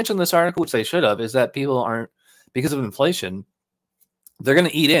didn't mention in this article, which they should have, is that people aren't, because of inflation, they're going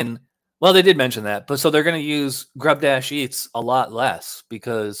to eat in. Well, they did mention that, but so they're going to use GrubDash Eats a lot less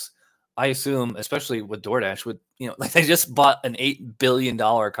because I assume, especially with DoorDash, like they just bought an $8 billion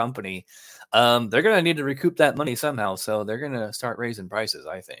company. They're going to need to recoup that money somehow. So they're going to start raising prices,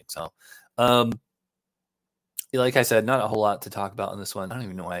 I think. So, like I said, not a whole lot to talk about on this one. I don't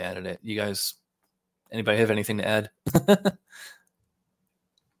even know why I added it. You guys, anybody have anything to add? I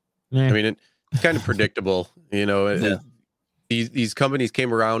mean, it's kind of predictable. Yeah. These companies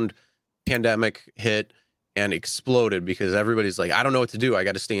came around, pandemic hit, and exploded because everybody's like, I don't know what to do. I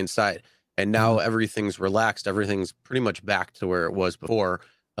got to stay inside. And now everything's relaxed. Everything's pretty much back to where it was before,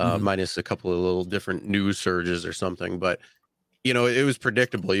 minus a couple of little different news surges or something. But, it was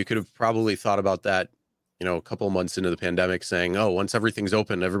predictable. You could have probably thought about that, a couple of months into the pandemic, saying, oh, once everything's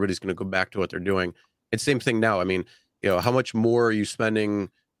open, everybody's going to go back to what they're doing. It's same thing now. I mean, how much more are you spending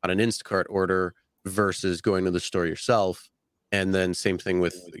on an Instacart order versus going to the store yourself? And then same thing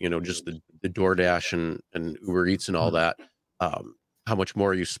with, just the the DoorDash and Uber Eats and all that, how much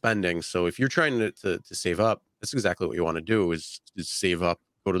more are you spending? So if you're trying to save up, that's exactly what you want to do is save up,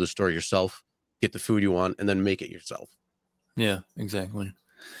 go to the store yourself, get the food you want, and then make it yourself. Yeah, exactly.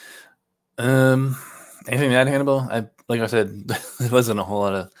 Anything to add, Hannibal? Like I said, there wasn't a whole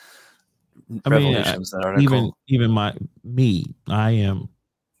lot of revolutions in that article. Even I am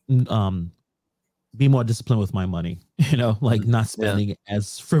be more disciplined with my money, like not spending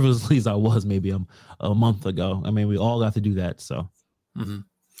as frivolously as I was maybe a month ago. I mean, we all got to do that. So,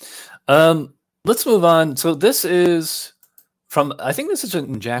 let's move on. So this is I think this is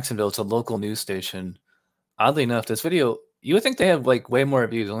in Jacksonville. It's a local news station. Oddly enough, this video, you would think they have like way more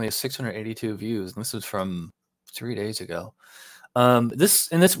views, only 682 views. And this was from 3 days ago.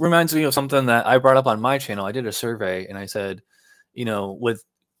 This reminds me of something that I brought up on my channel. I did a survey and I said,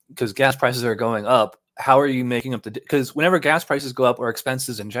 because gas prices are going up, how are you making up because whenever gas prices go up or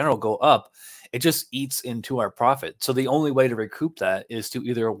expenses in general go up, it just eats into our profit. So the only way to recoup that is to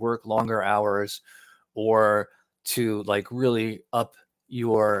either work longer hours or to like really up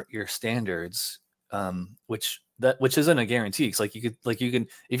your standards, which isn't a guarantee. It's like you can,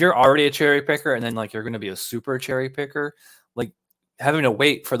 if you're already a cherry picker and then like you're going to be a super cherry picker, like having to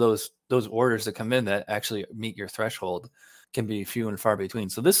wait for those orders to come in that actually meet your threshold can be few and far between.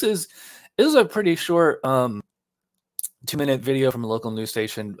 So this is a pretty short 2-minute video from a local news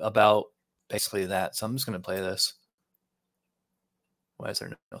station about basically that. So I'm just going to play this. Why is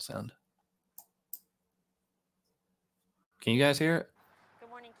there no sound? Can you guys hear it? Good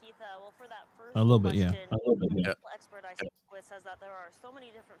morning, Keith. Well, for that first a little bit, question, yeah. A little bit, yeah. The expert I spoke with says that there are so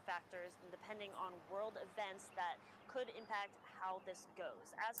many different factors, and depending on world events, that could impact how this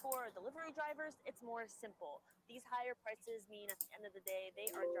goes. As for delivery drivers, it's more simple. These higher prices mean at the end of the day,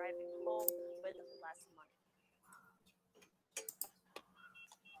 they are driving home with less money.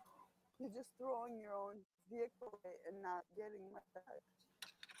 You're just throwing your own vehicle away and not getting much back.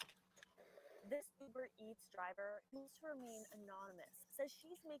 This Uber Eats driver, who wants to remain anonymous, says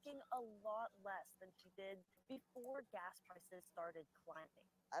she's making a lot less than she did before gas prices started climbing.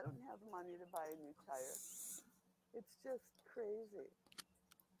 I don't have money to buy a new tire. It's just crazy.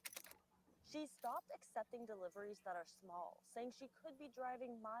 She stopped accepting deliveries that are small, saying she could be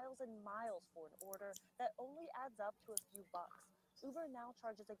driving miles and miles for an order that only adds up to a few bucks. Uber now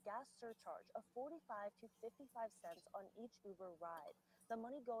charges a gas surcharge of 45 to 55 cents on each Uber ride, the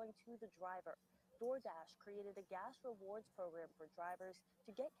money going to the driver. DoorDash created a gas rewards program for drivers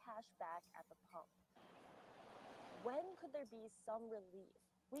to get cash back at the pump. When could there be some relief?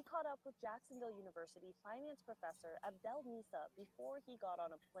 We caught up with Jacksonville University finance professor Abdel Nisa before he got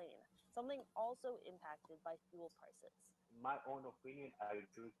on a plane, something also impacted by fuel prices. In my own opinion, I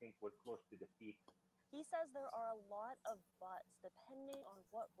do think we're close to the peak. He says there are a lot of buts depending on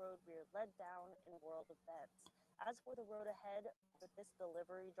what road we're led down in world events. As for the road ahead with this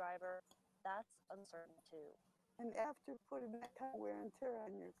delivery driver, that's uncertain too. And after putting that kind of wear and tear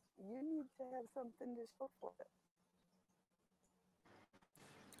on you need to have something to show for it.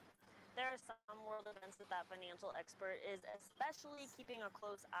 There are some world events that financial expert is especially keeping a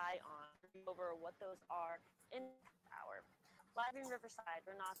close eye on. Over what those are in hour. Live in Riverside,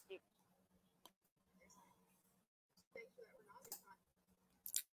 Renosky.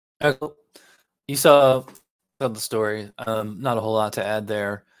 You saw the story. Not a whole lot to add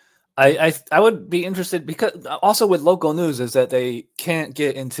there. I would be interested because also with local news is that they can't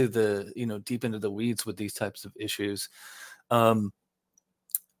get into the deep into the weeds with these types of issues. I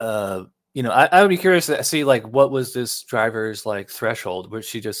would be curious to see like what was this driver's like threshold? Was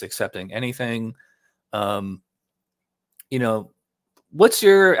she just accepting anything? What's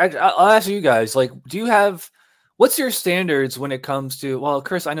your? I'll ask you guys. Like, what's your standards when it comes to? Well,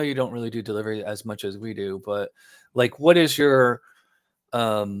 Chris, I know you don't really do delivery as much as we do, but like, what is your?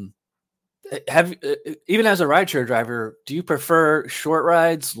 Even as a rideshare driver, do you prefer short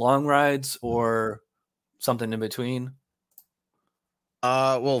rides, long rides, or something in between?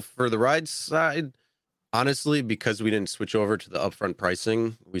 Well, for the ride side, honestly, because we didn't switch over to the upfront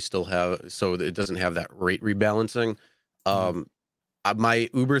pricing, we still have, so it doesn't have that rate rebalancing. My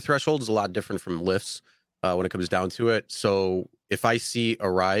Uber threshold is a lot different from Lyft's when it comes down to it. So if I see a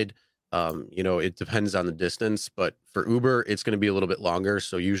ride, it depends on the distance, but for Uber, it's going to be a little bit longer.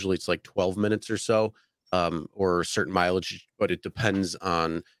 So usually it's like 12 minutes or so, or certain mileage, but it depends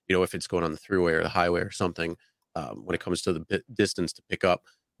on, if it's going on the thruway or the highway or something. When it comes to the distance to pick up.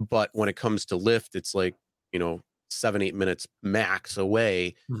 But when it comes to Lyft, it's like, 7-8 minutes max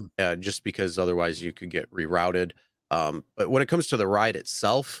away, just because otherwise you could get rerouted. But when it comes to the ride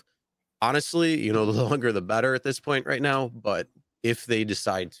itself, honestly, the longer the better at this point right now. But if they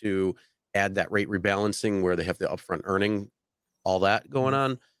decide to add that rate rebalancing where they have the upfront earning, all that going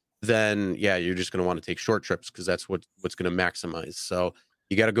on, then yeah, you're just going to want to take short trips because that's what's going to maximize. So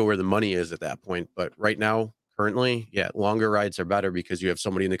you got to go where the money is at that point. But right now, currently, yeah, longer rides are better because you have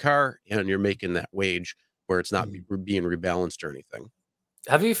somebody in the car and you're making that wage where it's not being rebalanced or anything.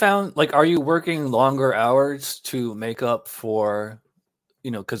 Have you found, like, are you working longer hours to make up for,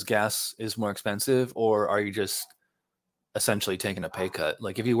 because gas is more expensive, or are you just essentially taking a pay cut?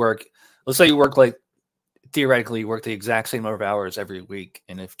 Like, if you work, let's say you work, like, theoretically you work the exact same number of hours every week,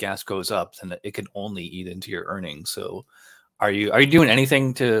 and if gas goes up, then it can only eat into your earnings. So are you doing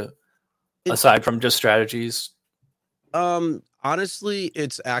anything aside from just strategies? Honestly,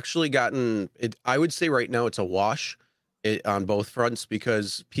 it's actually gotten it. I would say right now it's a wash on both fronts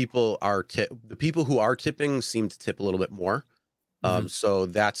because the people who are tipping seem to tip a little bit more. So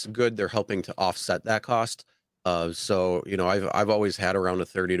that's good. They're helping to offset that cost. So I've always had around a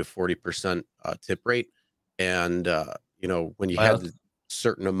 30 to 40% tip rate, and when you had a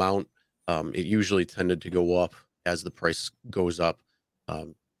certain amount, it usually tended to go up as the price goes up,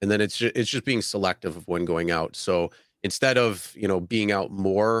 and then it's just being selective of when going out. So instead of being out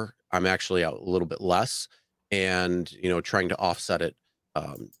more, I'm actually out a little bit less, and trying to offset it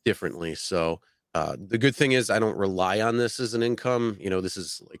differently. So the good thing is I don't rely on this as an income. This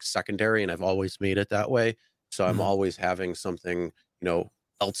is like secondary, and I've always made it that way. So I'm always having something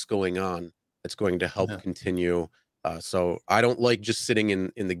else going on that's going to help continue. So I don't like just sitting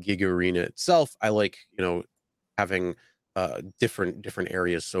in the gig arena itself. I like having different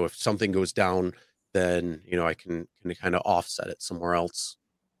areas. So if something goes down, then I can kind of offset it somewhere else.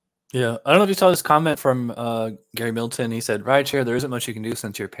 Yeah, I don't know if you saw this comment from Gary Milton. He said, "Rideshare, there isn't much you can do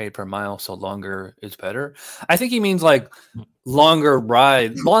since you're paid per mile, so longer is better." I think he means like longer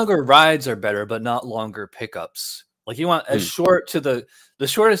rides are better, but not longer pickups. Like you want as short to the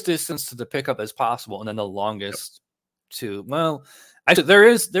shortest distance to the pickup as possible, and then the longest to, well, actually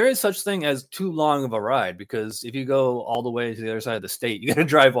there is such thing as too long of a ride, because if you go all the way to the other side of the state, you got to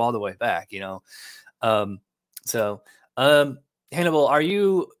drive all the way back. Hannibal, are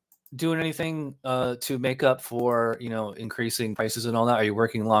you doing anything to make up for increasing prices and all that? Are you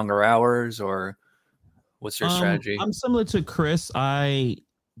working longer hours, or what's your strategy? I'm similar to Chris. I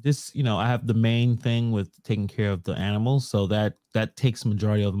have the main thing with taking care of the animals, so that takes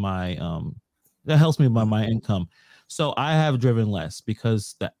majority of my that helps me by my income. So I have driven less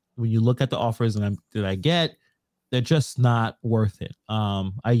because that when you look at the offers that I get, they're just not worth it.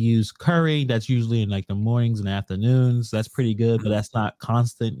 I use Curry. That's usually in like the mornings and afternoons. That's pretty good, but that's not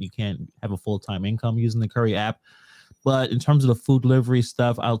constant. You can't have a full-time income using the Curry app. But in terms of the food delivery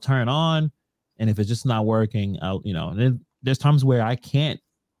stuff, I'll turn it on, and if it's just not working, there's times where I can't,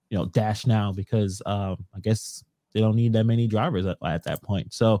 dash now because I guess they don't need that many drivers at that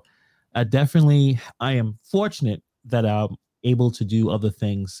point. So I am fortunate that I'm able to do other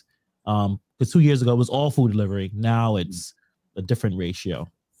things. Because 2 years ago it was all food delivery. Now it's a different ratio.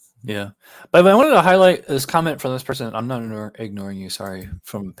 Yeah. But I wanted to highlight this comment from this person. I'm not ignoring you. Sorry.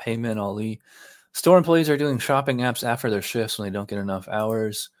 From Payment Ali. Store employees are doing shopping apps after their shifts when they don't get enough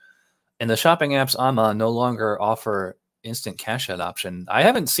hours. And the shopping apps I'm on no longer offer instant cash out option. I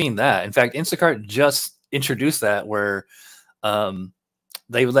haven't seen that. In fact, Instacart just introduced that where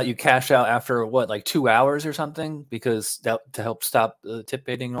they would let you cash out after like 2 hours or something, because to help stop tip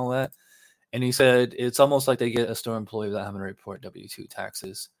baiting and all that. And he said it's almost like they get a store employee without having to report W-2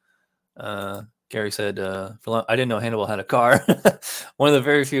 taxes. Gary said, I didn't know Hannibal had a car. One of the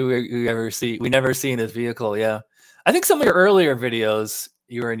very few we never see in his vehicle. Yeah. I think some of your earlier videos,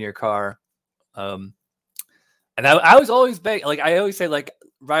 you were in your car. And I was always I always say, like,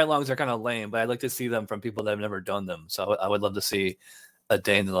 ride-alongs are kind of lame, but I'd like to see them from people that have never done them. So I would love to see a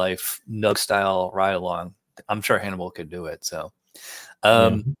day in the life Nug style ride-along. I'm sure Hannibal could do it. So,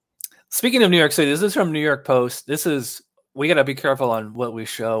 Speaking of New York City, this is from New York Post. We got to be careful on what we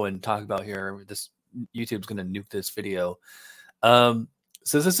show and talk about here. This YouTube's going to nuke this video. So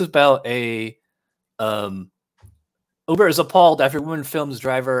this is about Uber is appalled after woman films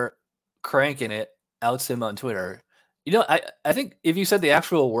driver cranking it, outs him on Twitter. I think if you said the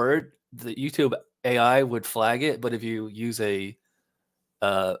actual word, the YouTube AI would flag it, but if you use a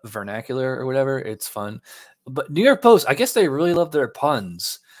vernacular or whatever, it's fun. But New York Post, I guess they really love their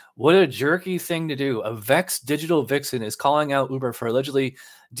puns. What a jerky thing to do. A vexed digital vixen is calling out Uber for allegedly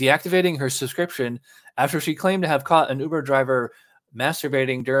deactivating her subscription after she claimed to have caught an Uber driver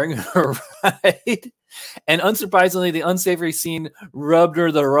masturbating during her ride. And unsurprisingly, the unsavory scene rubbed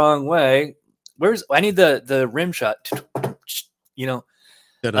her the wrong way. I need the rim shot. Yeah.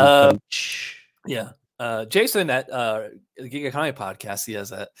 Jason at the Gig Economy podcast, he has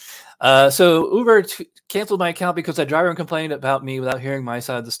that. So Uber canceled my account because a driver complained about me without hearing my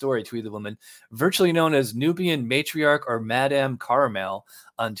side of the story, tweeted the woman, virtually known as Nubian Matriarch or Madame Caramel,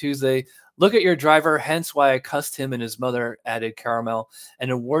 on Tuesday. Look at your driver, hence why I cussed him and his mother, added Caramel,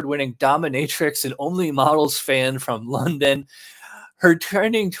 an award-winning dominatrix and only models fan from London. Her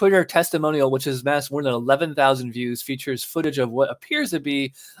trending Twitter testimonial, which has amassed more than 11,000 views, features footage of what appears to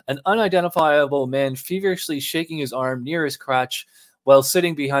be an unidentifiable man feverishly shaking his arm near his crotch while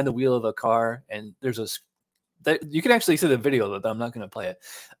sitting behind the wheel of a car. And there's you can actually see the video, but I'm not going to play it.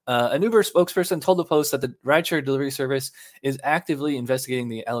 An Uber spokesperson told the Post that the rideshare delivery service is actively investigating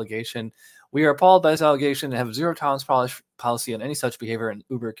the allegation. We are appalled by this allegation and have zero tolerance policy on any such behavior in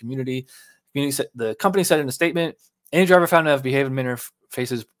Uber community. The company said in a statement, any driver found to have behaved in manner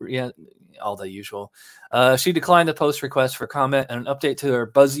faces all the usual. She declined the Post request for comment and an update to her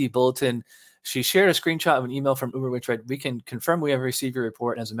Buzzy bulletin. She shared a screenshot of an email from Uber which read, "We can confirm we have received your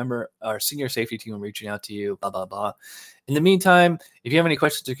report, and as a member, our senior safety team will reaching out to you, blah, blah, blah. In the meantime, if you have any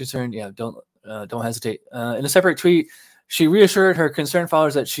questions or concern, don't hesitate." In a separate tweet, she reassured her concerned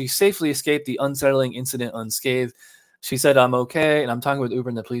followers that she safely escaped the unsettling incident unscathed. She said, "I'm okay, and I'm talking with Uber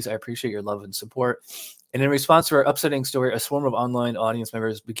and the police. I appreciate your love and support." And in response to her upsetting story, a swarm of online audience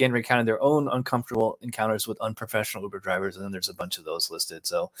members began recounting their own uncomfortable encounters with unprofessional Uber drivers, and then there's a bunch of those listed.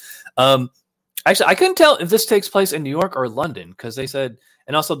 So, actually, I couldn't tell if this takes place in New York or London because they said,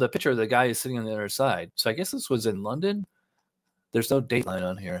 and also the picture of the guy is sitting on the other side. So I guess this was in London. There's no date line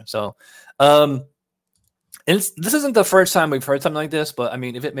on here. So, this isn't the first time we've heard something like this, but I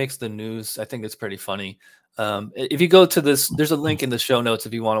mean, if it makes the news, I think it's pretty funny. If you go to this, there's a link in the show notes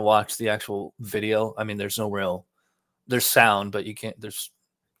if you want to watch the actual video. I mean, there's sound, but you can't.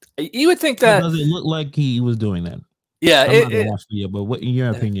 You would think that. Does it look like he was doing that? Yeah, I'm not gonna watch the video, but what, in your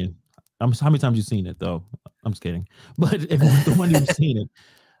opinion, how many times you've seen it though? I'm just kidding. But if the one you've seen it,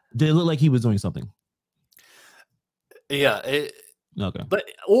 did it look like he was doing something? Yeah. Okay.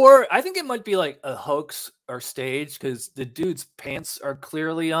 Or I think it might be like a hoax or stage because the dude's pants are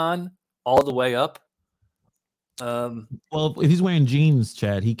clearly on all the way up. Well, if he's wearing jeans,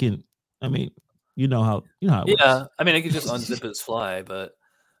 Chad, he can. I mean, you know how it works. I mean, I could just unzip his fly, but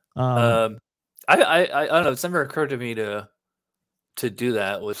I don't know. It's never occurred to me to do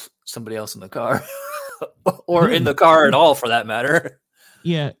that with somebody else in the car, or in the car at all, for that matter.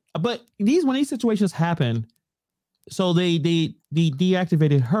 Yeah, but when these situations happen, so they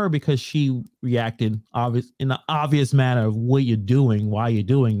deactivated her because she reacted in the obvious manner of what you're doing, why you're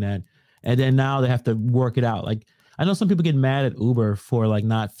doing that. And then now they have to work it out. Like, I know some people get mad at Uber for like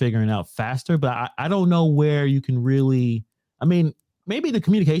not figuring out faster, but I don't know where you can really, I mean, maybe the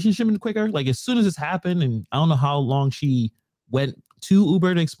communication should have been quicker. Like as soon as this happened, and I don't know how long she went to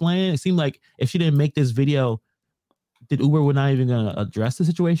Uber to explain it. It seemed like if she didn't make this video, did Uber would not even going to address the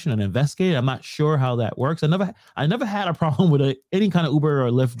situation and investigate it? I'm not sure how that works. I never had a problem with any kind of Uber or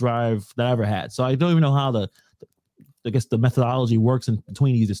Lyft drive that I ever had. So I don't even know how the methodology works in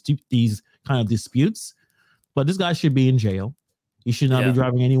between these kind of disputes. But this guy should be in jail. He should not be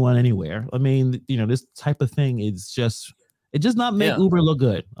driving anyone anywhere. I mean, this type of thing is just not make Uber look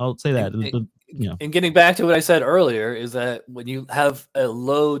good. I'll say that. And getting back to what I said earlier is that when you have a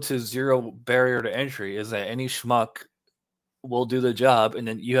low to zero barrier to entry, is that any schmuck will do the job, and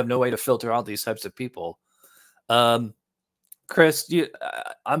then you have no way to filter out these types of people. Chris,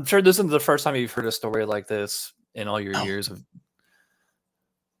 I'm sure this isn't the first time you've heard a story like this in all your years of.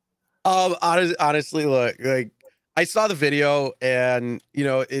 Honestly, look, like I saw the video, and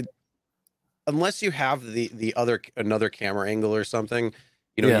unless you have another camera angle or something,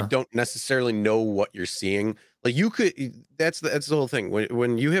 you don't necessarily know what you're seeing. Like that's the whole thing.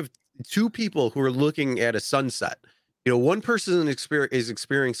 When you have two people who are looking at a sunset, one person is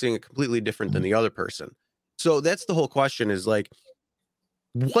experiencing it completely different than the other person. So that's the whole question, is like,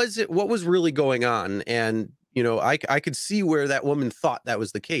 what was really going on? And I could see where that woman thought that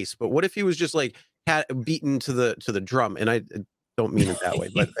was the case, but what if he was just like beaten to the drum? And I don't mean it that way,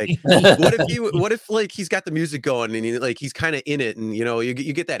 but like, what if like he's got the music going and he's kind of in it, and you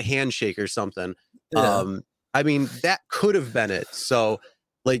get that handshake or something. I mean, that could have been it. So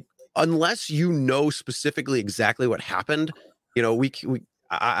like, unless specifically exactly what happened,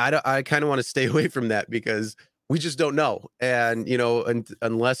 I kind of want to stay away from that, because we just don't know. And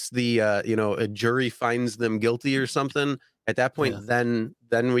unless the a jury finds them guilty or something, at that point, then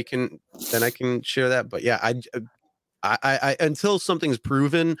I can share that. But yeah, I until something's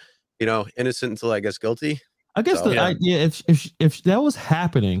proven, innocent until I guess guilty. I guess the idea, if that was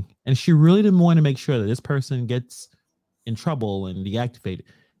happening and she really didn't want to make sure that this person gets in trouble and deactivated,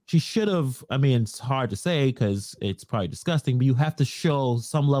 she should have. I mean, it's hard to say because it's probably disgusting, but you have to show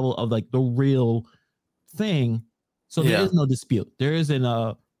some level of like the real thing. So there is no dispute. There isn't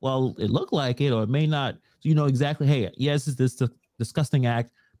a, well, it looked like it, or it may not. So you know exactly, hey, yes, it's this disgusting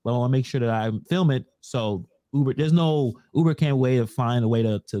act, but I want to make sure that I film it. So Uber, there's no, Uber can't wait to find a way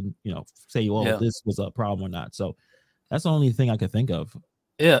to say, well, this was a problem or not. So that's the only thing I could think of.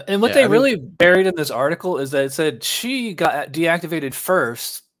 Yeah, and what they really buried in this article is that it said she got deactivated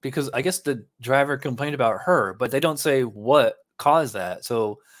first because I guess the driver complained about her, but they don't say what caused that.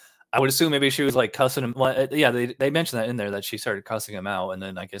 So I would assume maybe she was like cussing him. Well, yeah, they mentioned that in there, that she started cussing him out, and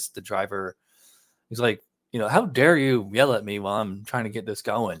then I guess the driver was like, how dare you yell at me while I'm trying to get this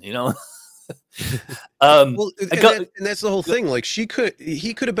going, well, and that's the whole thing. Like he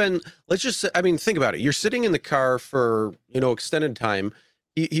could have been, let's just say, I mean, think about it. You're sitting in the car for, extended time.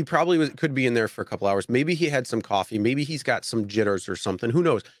 He probably could be in there for a couple hours. Maybe he had some coffee. Maybe he's got some jitters or something. Who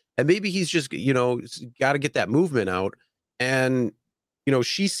knows? And maybe he's just, got to get that movement out. And,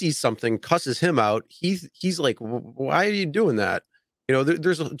 she sees something, cusses him out. He's like, why are you doing that?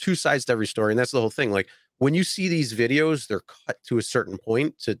 There's two sides to every story. And that's the whole thing. Like when you see these videos, they're cut to a certain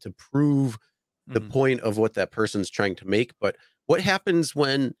point to prove the point of what that person's trying to make. But what happens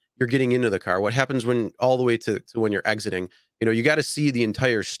when you're getting into the car? What happens when all the way to when you're exiting? You got to see the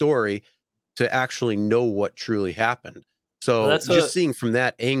entire story to actually know what truly happened. So just seeing from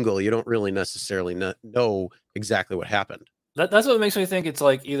that angle, you don't really necessarily know exactly what happened. That's what makes me think it's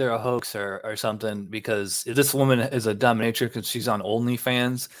like either a hoax or something, because if this woman is a dominatrix because she's on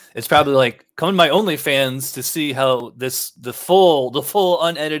OnlyFans, it's probably like, come to my OnlyFans to see how the full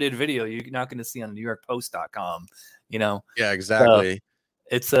unedited video you're not going to see on NewYorkPost.com, Yeah, exactly.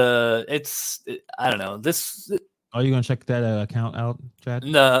 So it's I don't know. Are you gonna check that account out, Chad?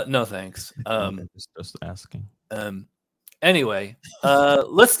 No, thanks. Just asking. Anyway,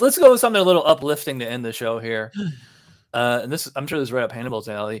 let's go with something a little uplifting to end the show here. And I'm sure this is right up Hannibal's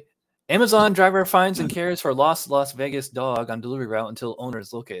alley. Amazon driver finds and cares for lost Las Vegas dog on delivery route until owner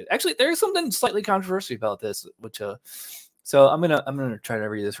is located. Actually, there's something slightly controversial about this, which so I'm gonna try to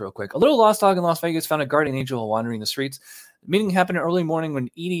read this real quick. A little lost dog in Las Vegas found a guardian angel while wandering the streets. The meeting happened early morning when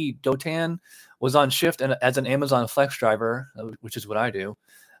Edie Dotan was on shift and as an Amazon Flex driver, which is what I do.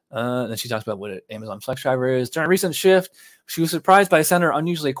 And she talks about what an Amazon Flex driver is. During a recent shift, she was surprised by a sound of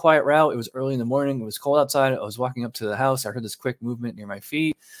unusually quiet route. It was early in the morning. It was cold outside. I was walking up to the house. I heard this quick movement near my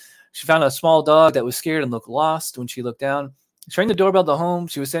feet. She found a small dog that was scared and looked lost. When she looked down, she rang the doorbell of the home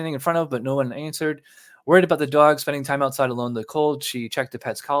she was standing in front of, but no one answered. Worried about the dog spending time outside alone in the cold, she checked the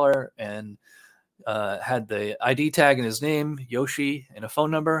pet's collar and had the ID tag in his name, Yoshi, and a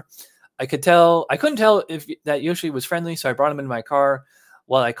phone number. I couldn't tell if that Yoshi was friendly, so I brought him into my car.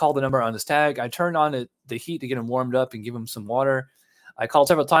 While I called the number on his tag, I turned on the heat to get him warmed up and give him some water. I called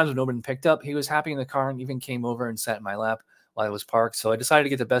several times, but nobody picked up. He was happy in the car and even came over and sat in my lap while I was parked. So I decided to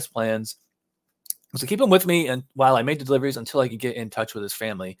get the best plans was to keep him with me and while I made the deliveries until I could get in touch with his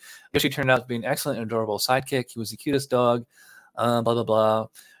family. Yoshi turned out to be an excellent and adorable sidekick. He was the cutest dog, blah, blah, blah.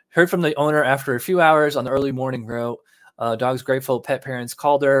 Heard from the owner after a few hours on the early morning route. Dog's grateful pet parents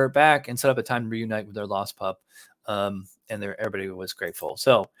called her back and set up a time to reunite with their lost pup. And everybody was grateful.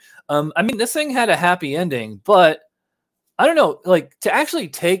 So, I mean, this thing had a happy ending, but I don't know, like to actually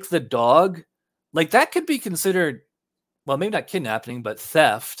take the dog, like that could be considered, well, maybe not kidnapping, but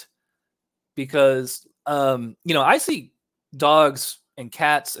theft, because, I see dogs and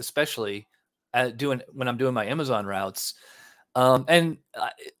cats, especially when I'm doing my Amazon routes. And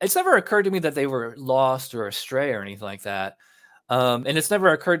it's never occurred to me that they were lost or astray or anything like that. And it's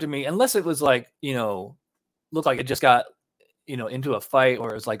never occurred to me, unless it was like, looked like it just got, into a fight,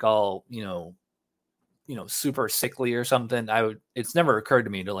 or it's like all, super sickly or something. It's never occurred to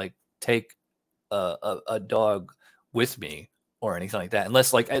me to like take a dog with me or anything like that,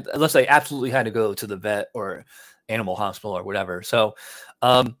 unless they absolutely had to go to the vet or animal hospital or whatever. So,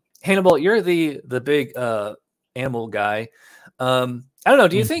 Hannibal, you're the big animal guy. I don't know.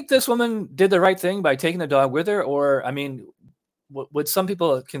 Do you think this woman did the right thing by taking the dog with her, or I mean, would some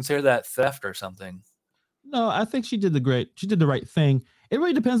people consider that theft or something? No, I think she did the right thing. It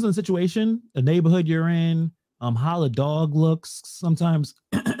really depends on the situation, the neighborhood you're in, how the dog looks. Sometimes,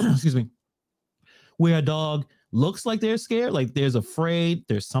 excuse me, where a dog looks like they're scared, like there's afraid,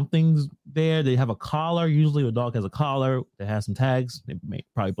 there's something there. They have a collar. Usually a dog has a collar that has some tags. It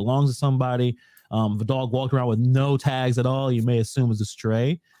probably belongs to somebody. If a dog walked around with no tags at all, you may assume it's a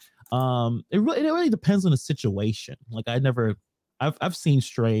stray. It really depends on the situation. Like I've seen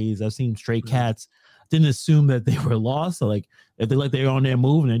strays. I've seen stray cats. Didn't assume that they were lost. So like if they like they're on their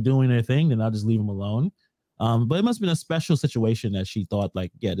move and they're doing their thing, then I'll just leave them alone. But it must have been a special situation that she thought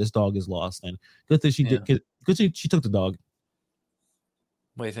like, yeah, this dog is lost, and good thing she did. Good thing she took the dog.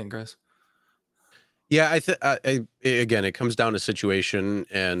 What do you think, Chris? Yeah, again, it comes down to situation,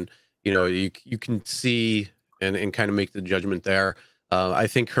 and you can see and kind of make the judgment there. I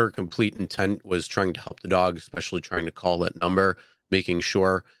think her complete intent was trying to help the dog, especially trying to call that number, making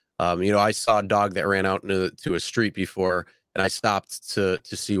sure. I saw a dog that ran out to a street before, and I stopped to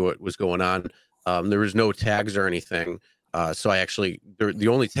see what was going on. There was no tags or anything, so I actually the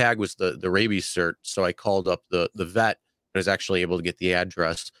only tag was the rabies cert. So I called up the vet. I was actually able to get the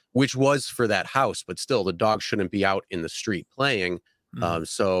address, which was for that house, but still the dog shouldn't be out in the street playing.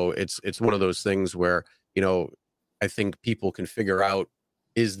 So it's one of those things where, I think people can figure out,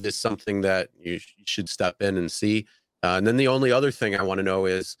 is this something that you should step in and see? And then the only other thing I want to know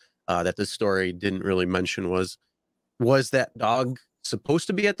is that this story didn't really mention was that dog supposed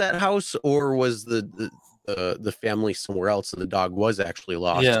to be at that house, or was the family somewhere else and the dog was actually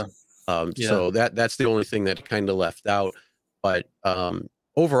lost? Yeah. So that's the only thing that kind of left out. But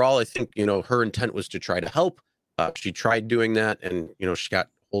overall, I think, her intent was to try to help. She tried doing that, and, she got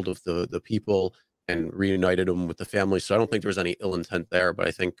hold of the people and reunited them with the family. So I don't think there was any ill intent there, but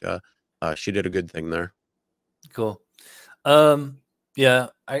I think she did a good thing there. Cool. Yeah.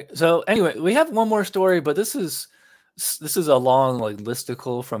 So anyway, we have one more story, but this is a long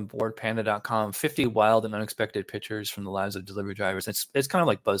listicle from boardpanda.com, 50 wild and unexpected pictures from the lives of delivery drivers. It's kind of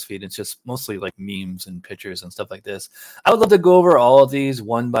like BuzzFeed. It's just mostly like memes and pictures and stuff like this. I would love to go over all of these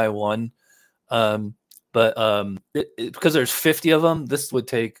one by one. But because there's 50 of them, this would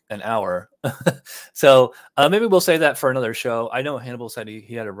take an hour. So maybe we'll say that for another show. I know Hannibal said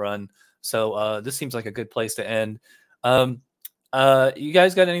he had to run. So this seems like a good place to end. You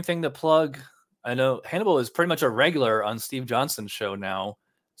guys got anything to plug? I know Hannibal is pretty much a regular on Steve Johnson's show now.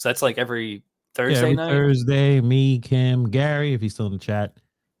 So that's like every Thursday night? Thursday, me, Kim, Gary, if he's still in the chat.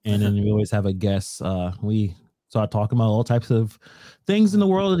 And then we always have a guest. We start talking about all types of things in the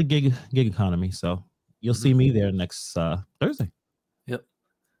world of the gig economy. So you'll see me there next Thursday. Yep.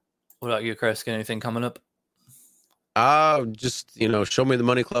 What about you, Chris? Got anything coming up? Just, Show Me the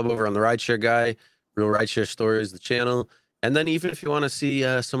Money Club over on the Rideshare Guy, Real Rideshare Stories, the channel. And then even if you want to see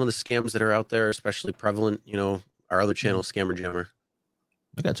some of the scams that are out there, especially prevalent, our other channel, Scammer Jammer.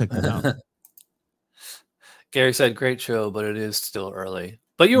 I gotta check that out. Gary said, "Great show, but it is still early."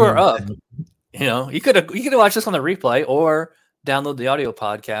 But you were up. You could have watched this on the replay or download the audio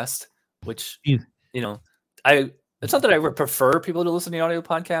podcast. Which it's not that I would prefer people to listen to the audio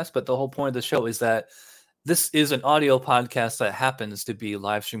podcast, but the whole point of the show is that this is an audio podcast that happens to be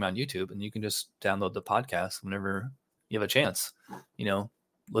live streamed on YouTube, and you can just download the podcast whenever you have a chance.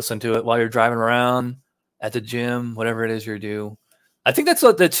 Listen to it while you're driving around, at the gym, whatever it is you do. I think that's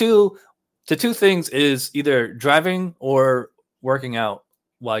what the two things is: either driving or working out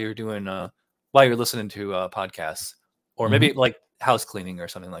while you're doing while you're listening to podcasts, or maybe like house cleaning or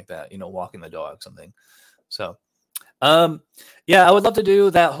something like that. Walking the dog, something. So, yeah, I would love to do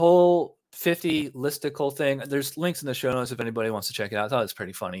that whole 50 listicle thing. There's links in the show notes if anybody wants to check it out. I thought it was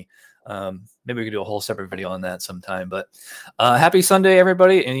pretty funny. Maybe we could do a whole separate video on that sometime. But happy Sunday,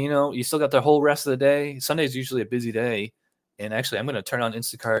 everybody. And you still got the whole rest of the day. Sunday is usually a busy day. And actually, I'm going to turn on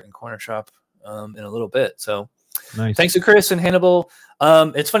Instacart and Corner Shop in a little bit. So nice. Thanks to Chris and Hannibal.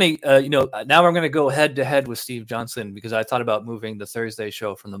 It's funny, now I'm going to go head to head with Steve Johnson because I thought about moving the Thursday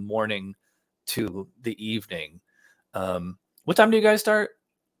show from the morning to the evening. What time do you guys start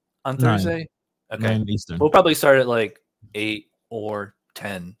on Thursday? 9. Okay. 9 Eastern. We'll probably start at like 8 or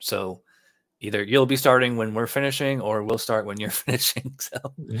 10. So either you'll be starting when we're finishing or we'll start when you're finishing. So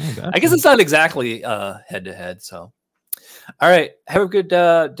I guess it's not exactly head to head. So, all right. Have a good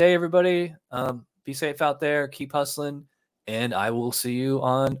day, everybody. Be safe out there. Keep hustling. And I will see you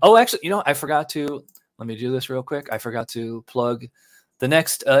on. Oh, actually, I forgot to. Let me do this real quick. I forgot to plug the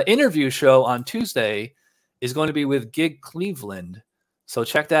next interview show on Tuesday is going to be with Gig Cleveland. So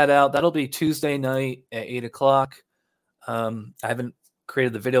check that out. That'll be Tuesday night at 8:00. I haven't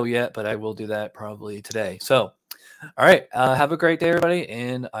created the video yet, but I will do that probably today. So, all right. Have a great day, everybody.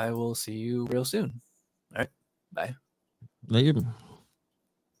 And I will see you real soon. All right. Bye. Later.